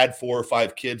and had 4 or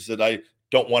 5 kids that I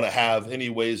don't want to have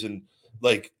anyways. And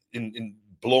like in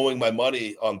blowing my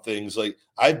money on things, like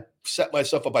I've set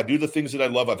myself up. I do the things that I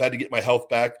love. I've had to get my health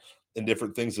back and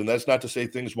different things. And that's not to say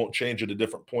things won't change at a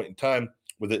different point in time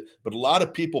with it. But a lot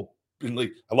of people,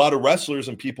 like a lot of wrestlers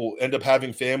and people end up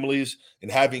having families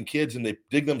and having kids and they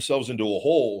dig themselves into a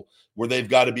hole where they've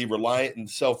got to be reliant and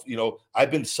I've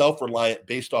been self-reliant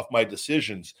based off my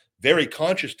decisions, very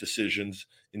conscious decisions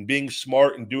and being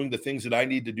smart and doing the things that I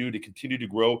need to do to continue to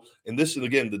grow. And this is,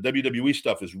 again, the WWE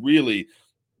stuff has really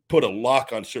put a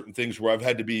lock on certain things where I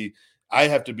have to be,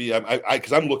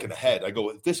 because I'm looking ahead. I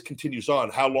go, if this continues on,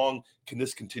 how long can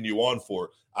this continue on for?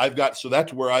 So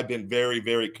that's where I've been very,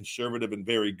 very conservative and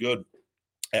very good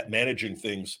at managing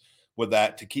things with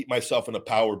that to keep myself in a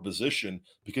powered position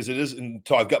because it is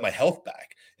until I've got my health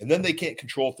back. And then they can't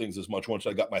control things as much once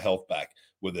I got my health back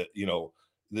with it,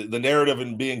 the narrative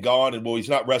and being gone and, well, he's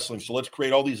not wrestling. So let's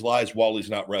create all these lies while he's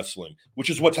not wrestling, which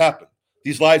is what's happened.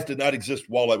 These lies did not exist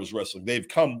while I was wrestling. They've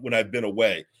come when I've been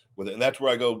away with it. And that's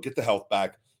where I go, get the health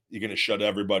back. You're going to shut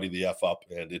everybody the F up.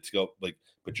 And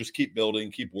but just keep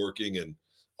building, keep working, and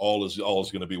all is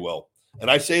going to be well. And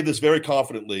I say this very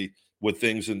confidently with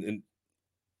things. And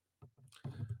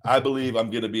I believe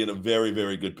I'm going to be in a very,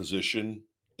 very good position.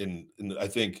 And I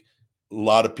think a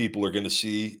lot of people are going to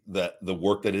see that the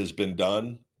work that has been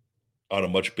done on a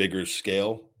much bigger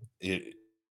scale in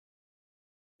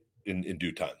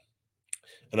due time.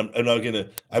 And I'm not gonna.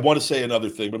 I want to say another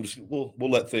thing, but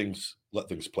we'll let things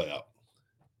play out.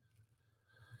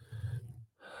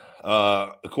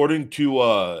 According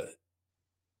to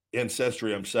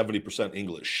ancestry, I'm 70%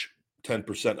 English,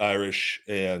 10% Irish,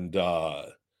 and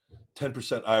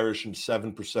 10% Irish, and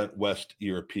 7% West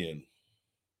European.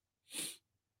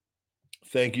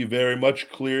 Thank you very much.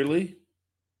 Clearly,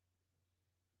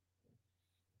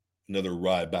 another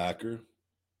Rybacker.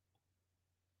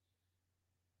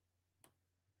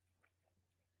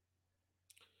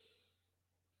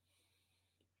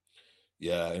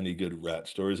 Yeah, any good rat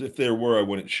stories? If there were, I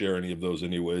wouldn't share any of those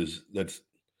anyways. I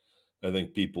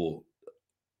think you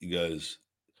guys,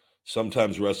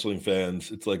 sometimes wrestling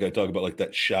fans, it's like I talk about like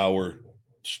that shower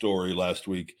story last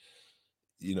week.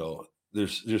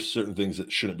 There's just certain things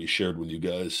that shouldn't be shared with you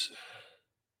guys.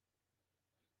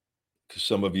 Because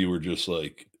some of you are just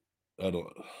like,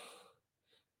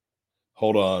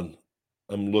 hold on.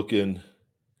 I'm looking.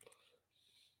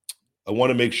 I want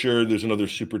to make sure there's another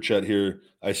super chat here.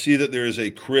 I see that there is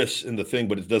a Chris in the thing,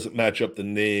 but it doesn't match up the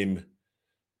name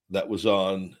that was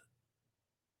on.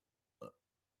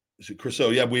 Is it Chris?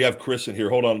 Oh, yeah, we have Chris in here.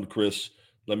 Hold on, Chris.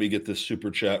 Let me get this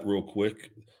super chat real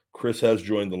quick. Chris has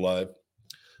joined the live.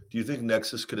 Do you think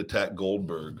Nexus could attack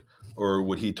Goldberg, or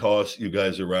would he toss you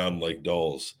guys around like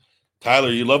dolls?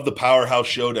 Tyler, you love the powerhouse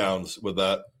showdowns with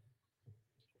that.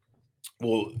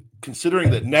 Well, considering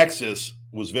that Nexus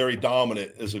was very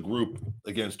dominant as a group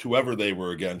against whoever they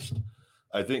were against,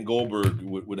 I think Goldberg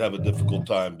would have a difficult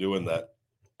time doing that.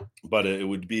 But it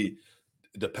would be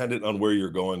dependent on where you're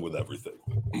going with everything.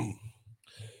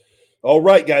 All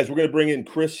right, guys, we're going to bring in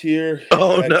Chris here.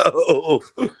 Oh, no.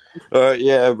 All right,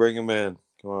 yeah, bring him in.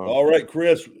 Come on. All right,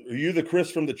 Chris. Are you the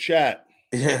Chris from the chat?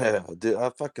 Yeah, dude, I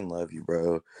fucking love you,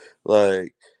 bro.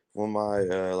 Like, when my,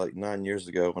 9 years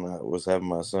ago when I was having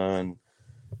my son,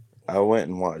 I went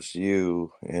and watched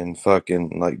you in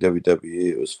fucking, WWE.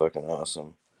 It was fucking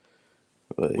awesome.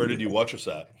 But, where did you watch us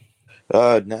at?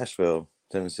 Nashville,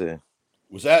 Tennessee.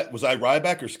 Was I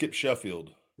Ryback or Skip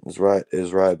Sheffield? It's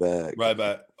Ryback.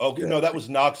 Ryback. Okay, yeah. No, that was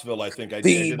Knoxville, I think.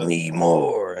 Feed me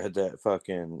more. I had that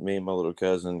fucking, me and my little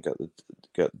cousin got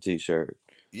the t-shirt.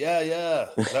 Yeah.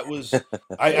 That was,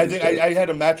 I think I had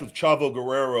a match with Chavo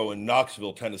Guerrero in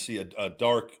Knoxville, Tennessee, a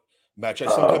dark match. I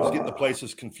sometimes get the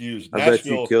places confused. I bet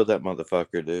you killed that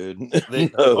motherfucker,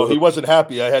 dude. Oh, he wasn't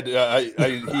happy. He had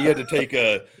to take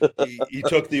he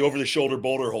took the over the shoulder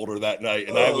boulder holder that night,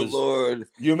 and Lord.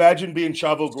 You imagine being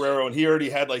Chavo Guerrero, and he already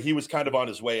had he was kind of on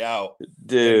his way out,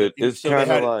 dude. It's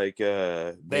kind of like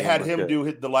they had him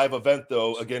do the live event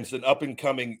though against an up and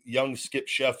coming young Skip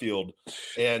Sheffield,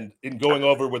 and in going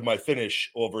over with my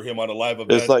finish over him on a live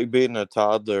event. It's like being a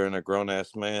toddler and a grown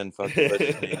ass man fucking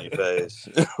in your face.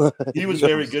 He was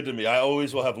very good to me. I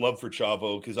always will have love for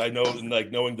Chavo because I know,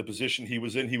 knowing the position he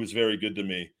was in, he was very good to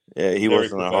me. Yeah, he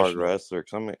wasn't a hard wrestler.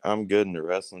 Cause I'm good into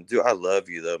wrestling, dude. I love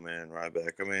you though, man,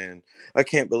 Ryback. I mean, I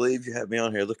can't believe you had me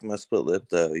on here. Look at my split lip,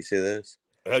 though. You see this?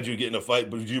 How'd you get in a fight?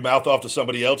 Did you mouth off to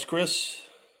somebody else, Chris?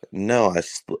 No,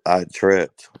 I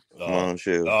tripped my own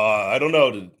shoe. I don't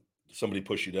know. Did somebody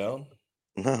push you down?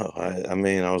 No, I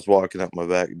mean, I was walking out my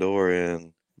back door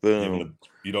and boom.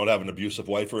 You don't have an abusive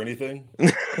wife or anything?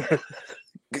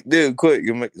 Dude, quick,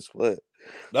 you'll make a split.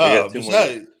 No,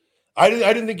 I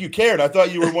didn't think you cared. I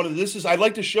thought you were one of I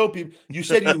like to show people. You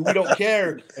said we don't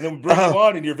care, and then we bring you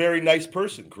on, and you're a very nice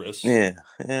person, Chris. Yeah.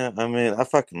 I mean, I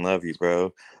fucking love you,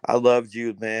 bro. I loved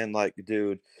you, man. Like,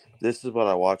 dude, this is what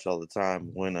I watch all the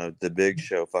time when the Big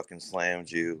Show fucking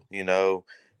slammed you. You know,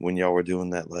 when y'all were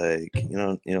doing that, you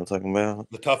know what I'm talking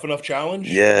about? The Tough Enough Challenge?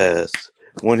 Yes.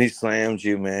 When he slammed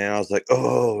you, man, I was like,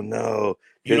 oh, no.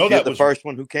 You know that the first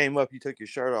one who came up, you took your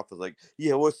shirt off. I was like,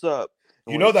 yeah, what's up?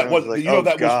 And that was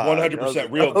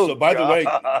 100% real. So by the way,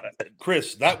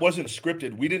 Chris, that wasn't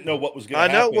scripted. We didn't know what was going to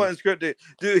happen. I know it wasn't scripted.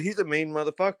 Dude, he's a mean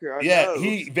motherfucker. I know.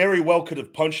 He very well could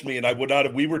have punched me, and I would not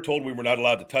have. We were told we were not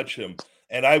allowed to touch him.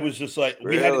 And I was just like,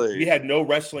 really? we had no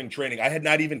wrestling training. I had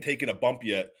not even taken a bump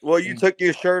yet. Well, you took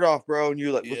your shirt off, bro, and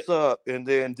you're like, what's up? And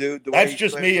then, dude, that's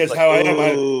just me as how I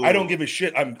am. I don't give a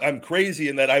shit. I'm crazy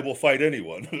in that I will fight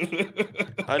anyone.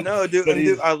 I know,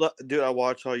 dude. I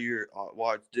watch all your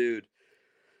dude.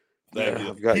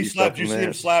 Thank you. He slapped. You see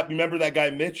him slap? Remember that guy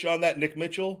Mitch on that Nick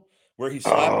Mitchell where he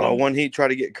slapped him? When he tried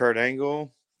to get Kurt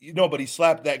Angle. But he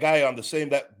slapped that guy on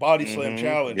that body slam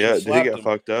challenge. Yeah, he got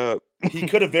fucked up. He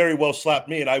could have very well slapped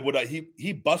me, and I would.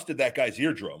 He busted that guy's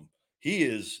eardrum.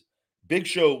 Big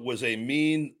Show was a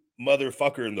mean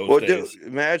motherfucker in those days. Dude,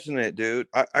 imagine it, dude.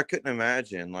 I couldn't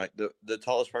imagine. Like the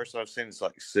tallest person I've seen is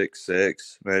like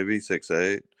 6'6", maybe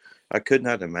 6'8". I could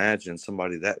not imagine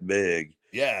somebody that big.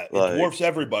 Yeah, it dwarfs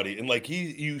everybody, and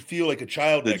you feel like a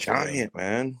child. The giant,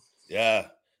 man. Yeah,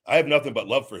 I have nothing but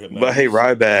love for him, man. But hey,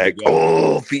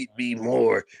 Ryback, feed me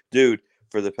more, dude.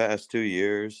 For the past 2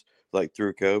 years,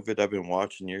 through COVID, I've been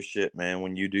watching your shit, man.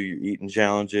 When you do your eating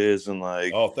challenges and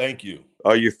oh, thank you.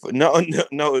 Oh,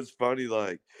 no, it's funny.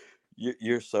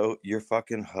 You're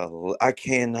fucking hilarious. I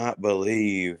cannot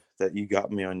believe that you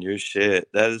got me on your shit.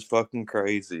 That is fucking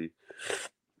crazy.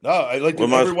 No, I like to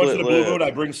every once in a blue moon I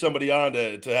bring somebody on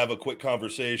to have a quick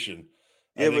conversation.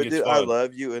 Yeah, but dude, I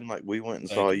love you, and we went and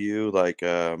saw you.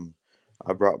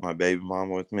 I brought my baby mom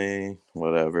with me,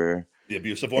 whatever. The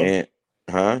abusive one?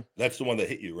 That's the one that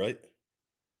hit you, right?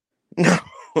 No.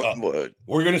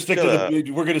 We're gonna stick to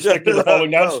the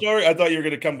falling down story. I thought you were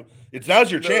gonna come.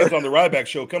 Now's your chance on the Ryback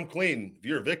show. Come clean. If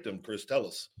you're a victim, Chris, tell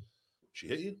us. She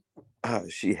hit you?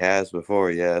 She has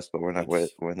before, yes, but we're not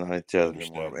each other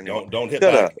anymore. Don't hit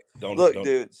back. Look,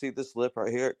 dude, see this lip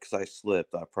right here? Because I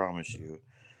slipped, I promise you.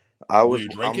 Were you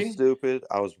drinking? I'm stupid.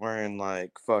 I was wearing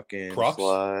like fucking Crocs?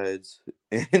 slides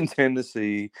in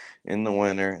Tennessee in the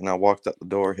winter, and I walked out the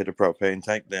door, hit a propane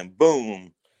tank, then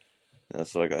boom.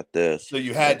 That's why I got this. So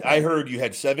I heard you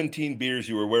had 17 beers,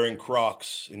 you were wearing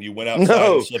Crocs, and you went outside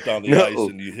No, and slipped on the ice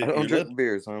and you I hit don't your drink lip?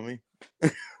 beers, homie.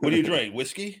 What do you drink?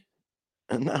 Whiskey?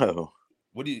 No.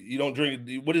 What do you don't drink?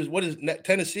 What is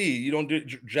Tennessee? You don't do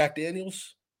Jack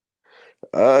Daniels?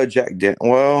 Jack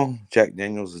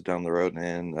Daniels is down the road,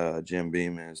 and Jim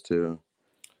Beam is too.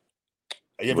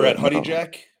 Have you ever had Honey no.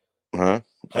 Jack? Huh?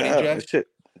 Honey Jack? Shit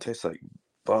tastes like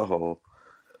butthole.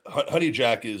 Honey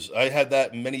Jack I had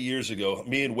that many years ago.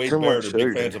 Me and Wade Too Barrett much are big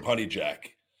sugar. fans of Honey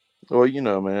Jack. Well, you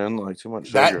know, man, like too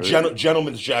much That sugar.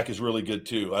 Gentleman's Jack is really good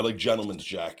too. I like Gentleman's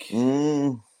Jack.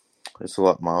 It's a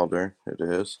lot milder. It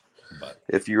is. But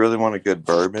if you really want a good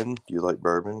bourbon, do you like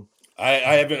bourbon?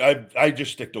 I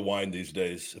just stick to wine these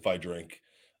days if I drink.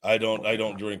 I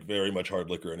don't drink very much hard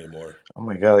liquor anymore. Oh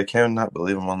my god, I cannot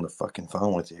believe I'm on the fucking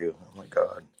phone with you. Oh my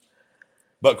god.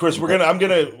 But Chris,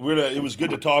 it was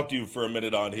good to talk to you for a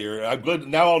minute on here. I'm good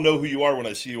now. I'll know who you are when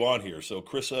I see you on here. So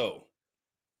Chris O.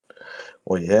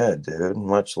 Well, yeah, dude.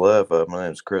 Much love. My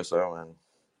name's Chris Owen.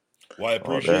 Well, I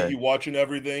appreciate you watching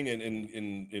everything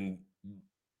and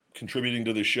contributing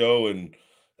to the show, and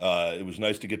it was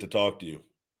nice to get to talk to you.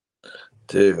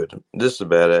 Dude, this is a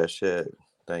badass shit.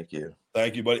 Thank you.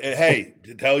 Thank you, buddy. And hey,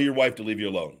 tell your wife to leave you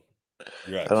alone.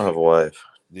 Your ex. I don't have a wife.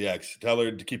 The ex. Tell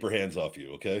her to keep her hands off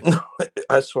you, okay?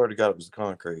 I swear to God, it was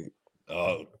concrete.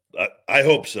 I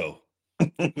hope so.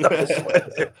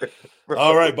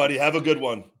 All right, buddy. Have a good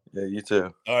one. Yeah, you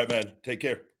too. All right, man. Take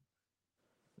care.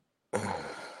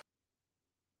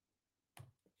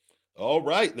 All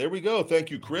right. There we go.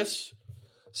 Thank you, Chris.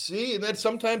 See, and then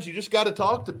sometimes you just got to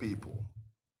talk to people.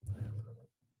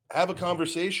 Have a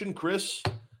conversation. Chris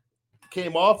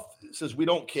came off, says we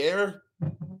don't care,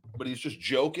 but he's just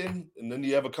joking. And then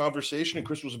you have a conversation, and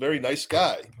Chris was a very nice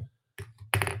guy.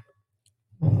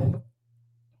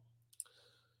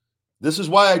 This is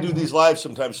why I do these lives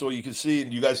sometimes, so you can see,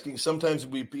 and you guys can. Sometimes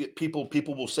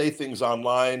people will say things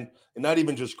online, and not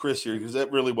even just Chris here, because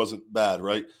that really wasn't bad,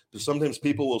 right? But sometimes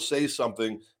people will say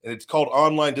something, and it's called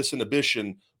online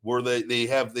disinhibition, where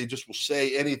they just will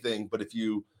say anything. But if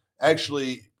you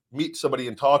actually meet somebody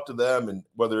and talk to them, and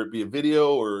whether it be a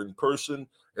video or in person,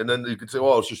 and then you could say,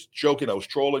 "Oh, I was just joking, I was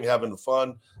trolling, having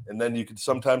fun," and then you could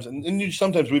sometimes,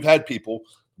 sometimes we've had people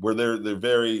where they're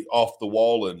very off the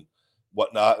wall and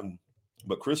whatnot,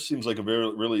 but Chris seems like a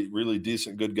very, really, really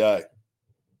decent, good guy.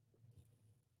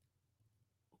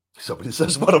 Somebody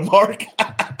says, "What a mark!"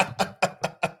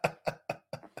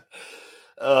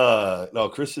 No,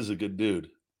 Chris is a good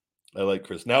dude. I like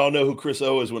Chris. Now I'll know who Chris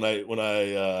O is when I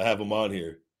have him on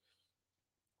here.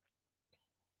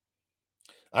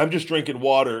 I'm just drinking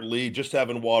water, Lee. Just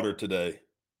having water today.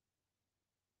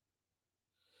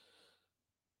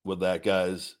 With that,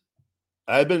 guys.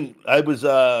 I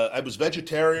was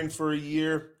vegetarian for a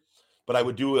year, but I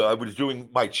was doing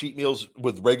my cheat meals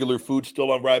with regular food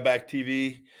still on Ryback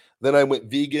TV. Then I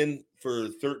went vegan for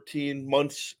 13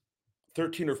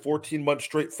 or 14 months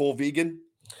straight, full vegan.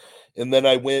 And then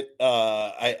I went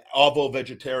ovo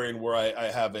vegetarian, where I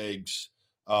have eggs.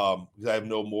 Because I have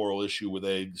no moral issue with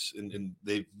eggs, and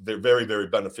they're very, very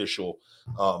beneficial,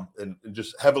 and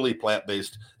just heavily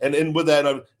plant-based. And with that,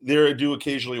 I do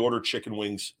occasionally order chicken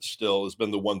wings still. Has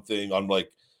been the one thing. I'm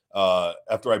like,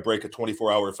 after I break a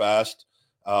 24-hour fast,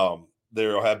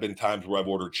 there have been times where I've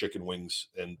ordered chicken wings,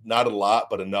 and not a lot,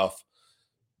 but enough.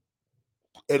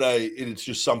 And it's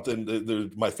just something, they're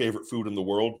my favorite food in the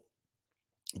world.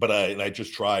 But I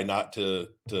just try not to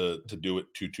do it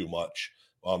too much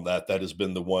on that. That has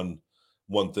been the one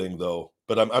thing, though.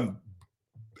 But I'm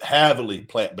heavily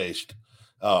plant-based,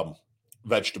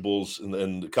 vegetables,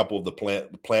 and a couple of the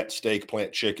plant steak,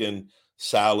 plant chicken,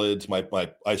 salads, my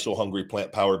ISO Hungry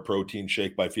plant-powered protein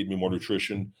shake by Feed Me More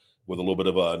Nutrition with a little bit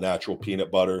of a natural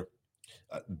peanut butter,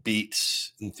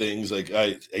 beets and things. Like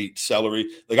I eat celery.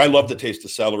 Like I love the taste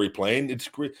of celery plain. It's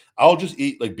great. I'll just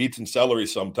eat like beets and celery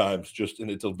sometimes,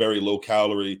 and it's a very low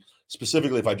calorie.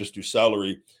 Specifically, if I just do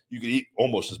celery, you can eat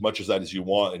almost as much as that as you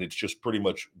want, and it's just pretty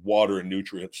much water and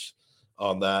nutrients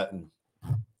on that. And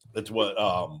that's what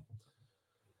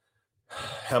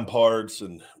hemp hearts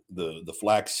and the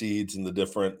flax seeds and the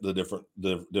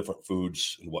different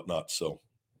foods and whatnot. So.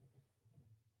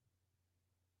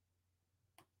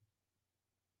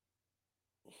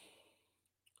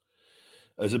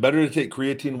 Is it better to take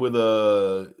creatine with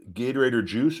a Gatorade or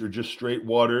juice, or just straight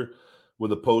water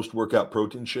with a post-workout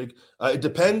protein shake? It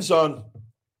depends on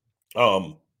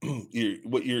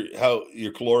how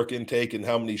your caloric intake and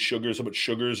how much sugars,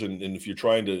 and if you're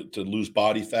trying to lose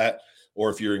body fat, or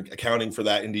if you're accounting for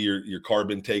that into your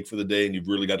carb intake for the day, and you've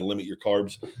really got to limit your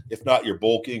carbs. If not, you're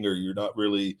bulking or you're not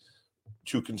really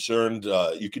too concerned.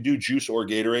 You could do juice or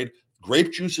Gatorade.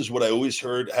 Grape juice is what I always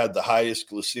heard had the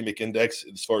highest glycemic index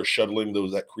as far as shuttling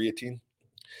that creatine.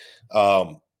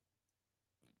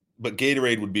 But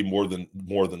Gatorade would be more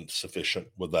than sufficient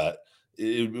with that.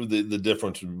 The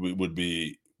difference would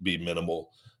be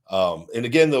minimal. And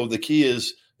again, though, the key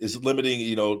is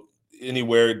limiting,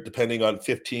 anywhere depending on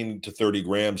 15 to 30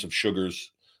 grams of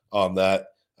sugars on that.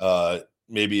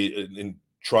 Maybe in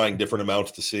trying different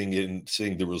amounts to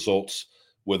seeing the results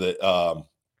with it.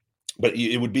 But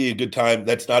it would be a good time.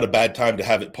 That's not a bad time to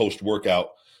have it post workout,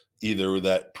 either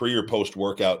that pre or post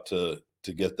workout to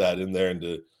get that in there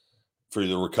and for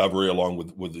the recovery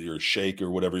along with your shake or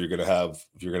whatever you're going to have,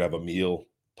 if you're going to have a meal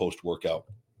post workout.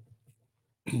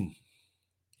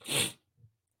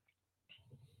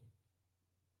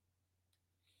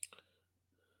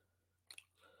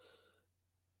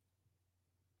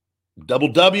 Double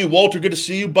W, Walter, good to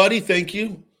see you, buddy. Thank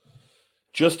you.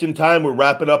 Just in time, we're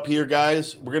wrapping up here,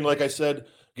 guys. We're going to, like I said,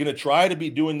 going to try to be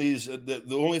doing these. The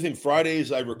only thing,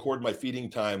 Fridays, I record my feeding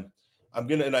time.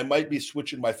 And I might be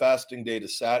switching my fasting day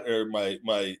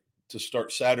to to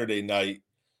start Saturday night,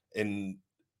 and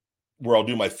where I'll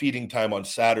do my feeding time on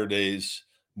Saturdays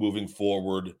moving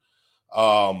forward,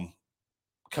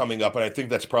 coming up. And I think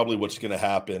that's probably what's going to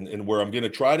happen, and where I'm going to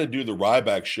try to do the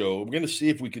Ryback show. I'm going to see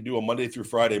if we could do a Monday through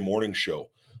Friday morning show.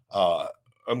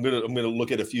 I'm going to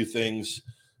look at a few things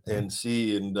and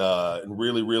see, and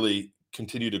really, really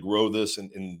continue to grow this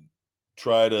and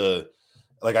try to,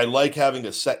 I like having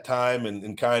a set time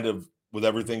and kind of with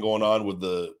everything going on with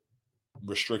the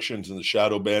restrictions and the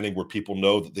shadow banning, where people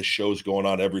know that this show's going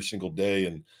on every single day.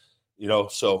 And,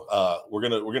 so we're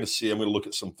going to see, I'm going to look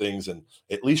at some things and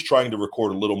at least trying to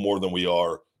record a little more than we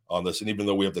are on this. And even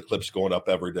though we have the clips going up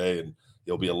every day, and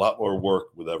it'll be a lot more work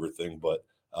with everything, but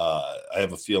I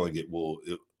have a feeling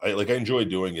I enjoy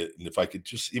doing it. And if I could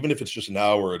even if it's just an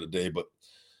hour a day, but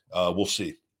we'll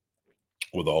see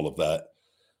with all of that.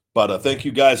 But thank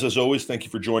you guys, as always. Thank you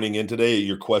for joining in today.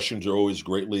 Your questions are always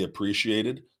greatly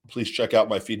appreciated. Please check out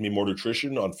my Feed Me More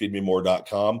Nutrition on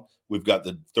feedmemore.com. We've got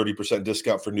the 30%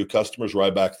 discount for new customers,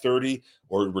 Ryback 30,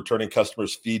 or returning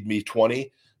customers, Feed Me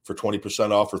 20 for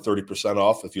 20% off or 30%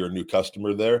 off if you're a new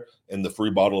customer there. And the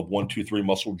free bottle of 1-2-3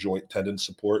 muscle joint tendon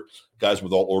support. Guys,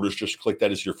 with all orders, just click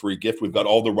that as your free gift. We've got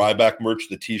all the Ryback merch,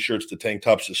 the t-shirts, the tank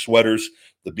tops, the sweaters,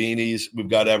 the beanies. We've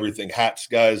got everything. Hats,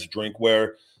 guys,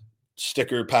 drinkware,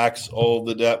 sticker packs, all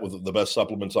of that with the best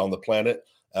supplements on the planet.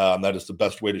 That is the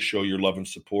best way to show your love and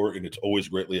support, and it's always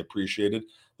greatly appreciated.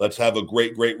 Let's have a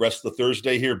great, great rest of the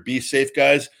Thursday here. Be safe,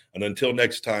 guys. And until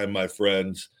next time, my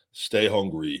friends, stay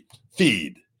hungry.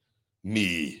 Feed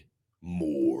me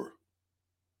more.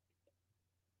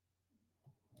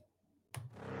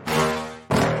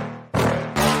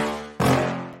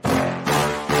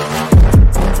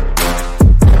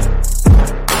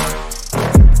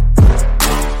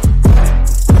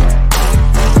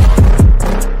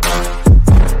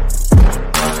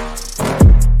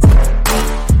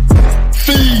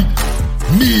 Feed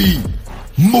me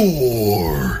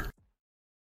more.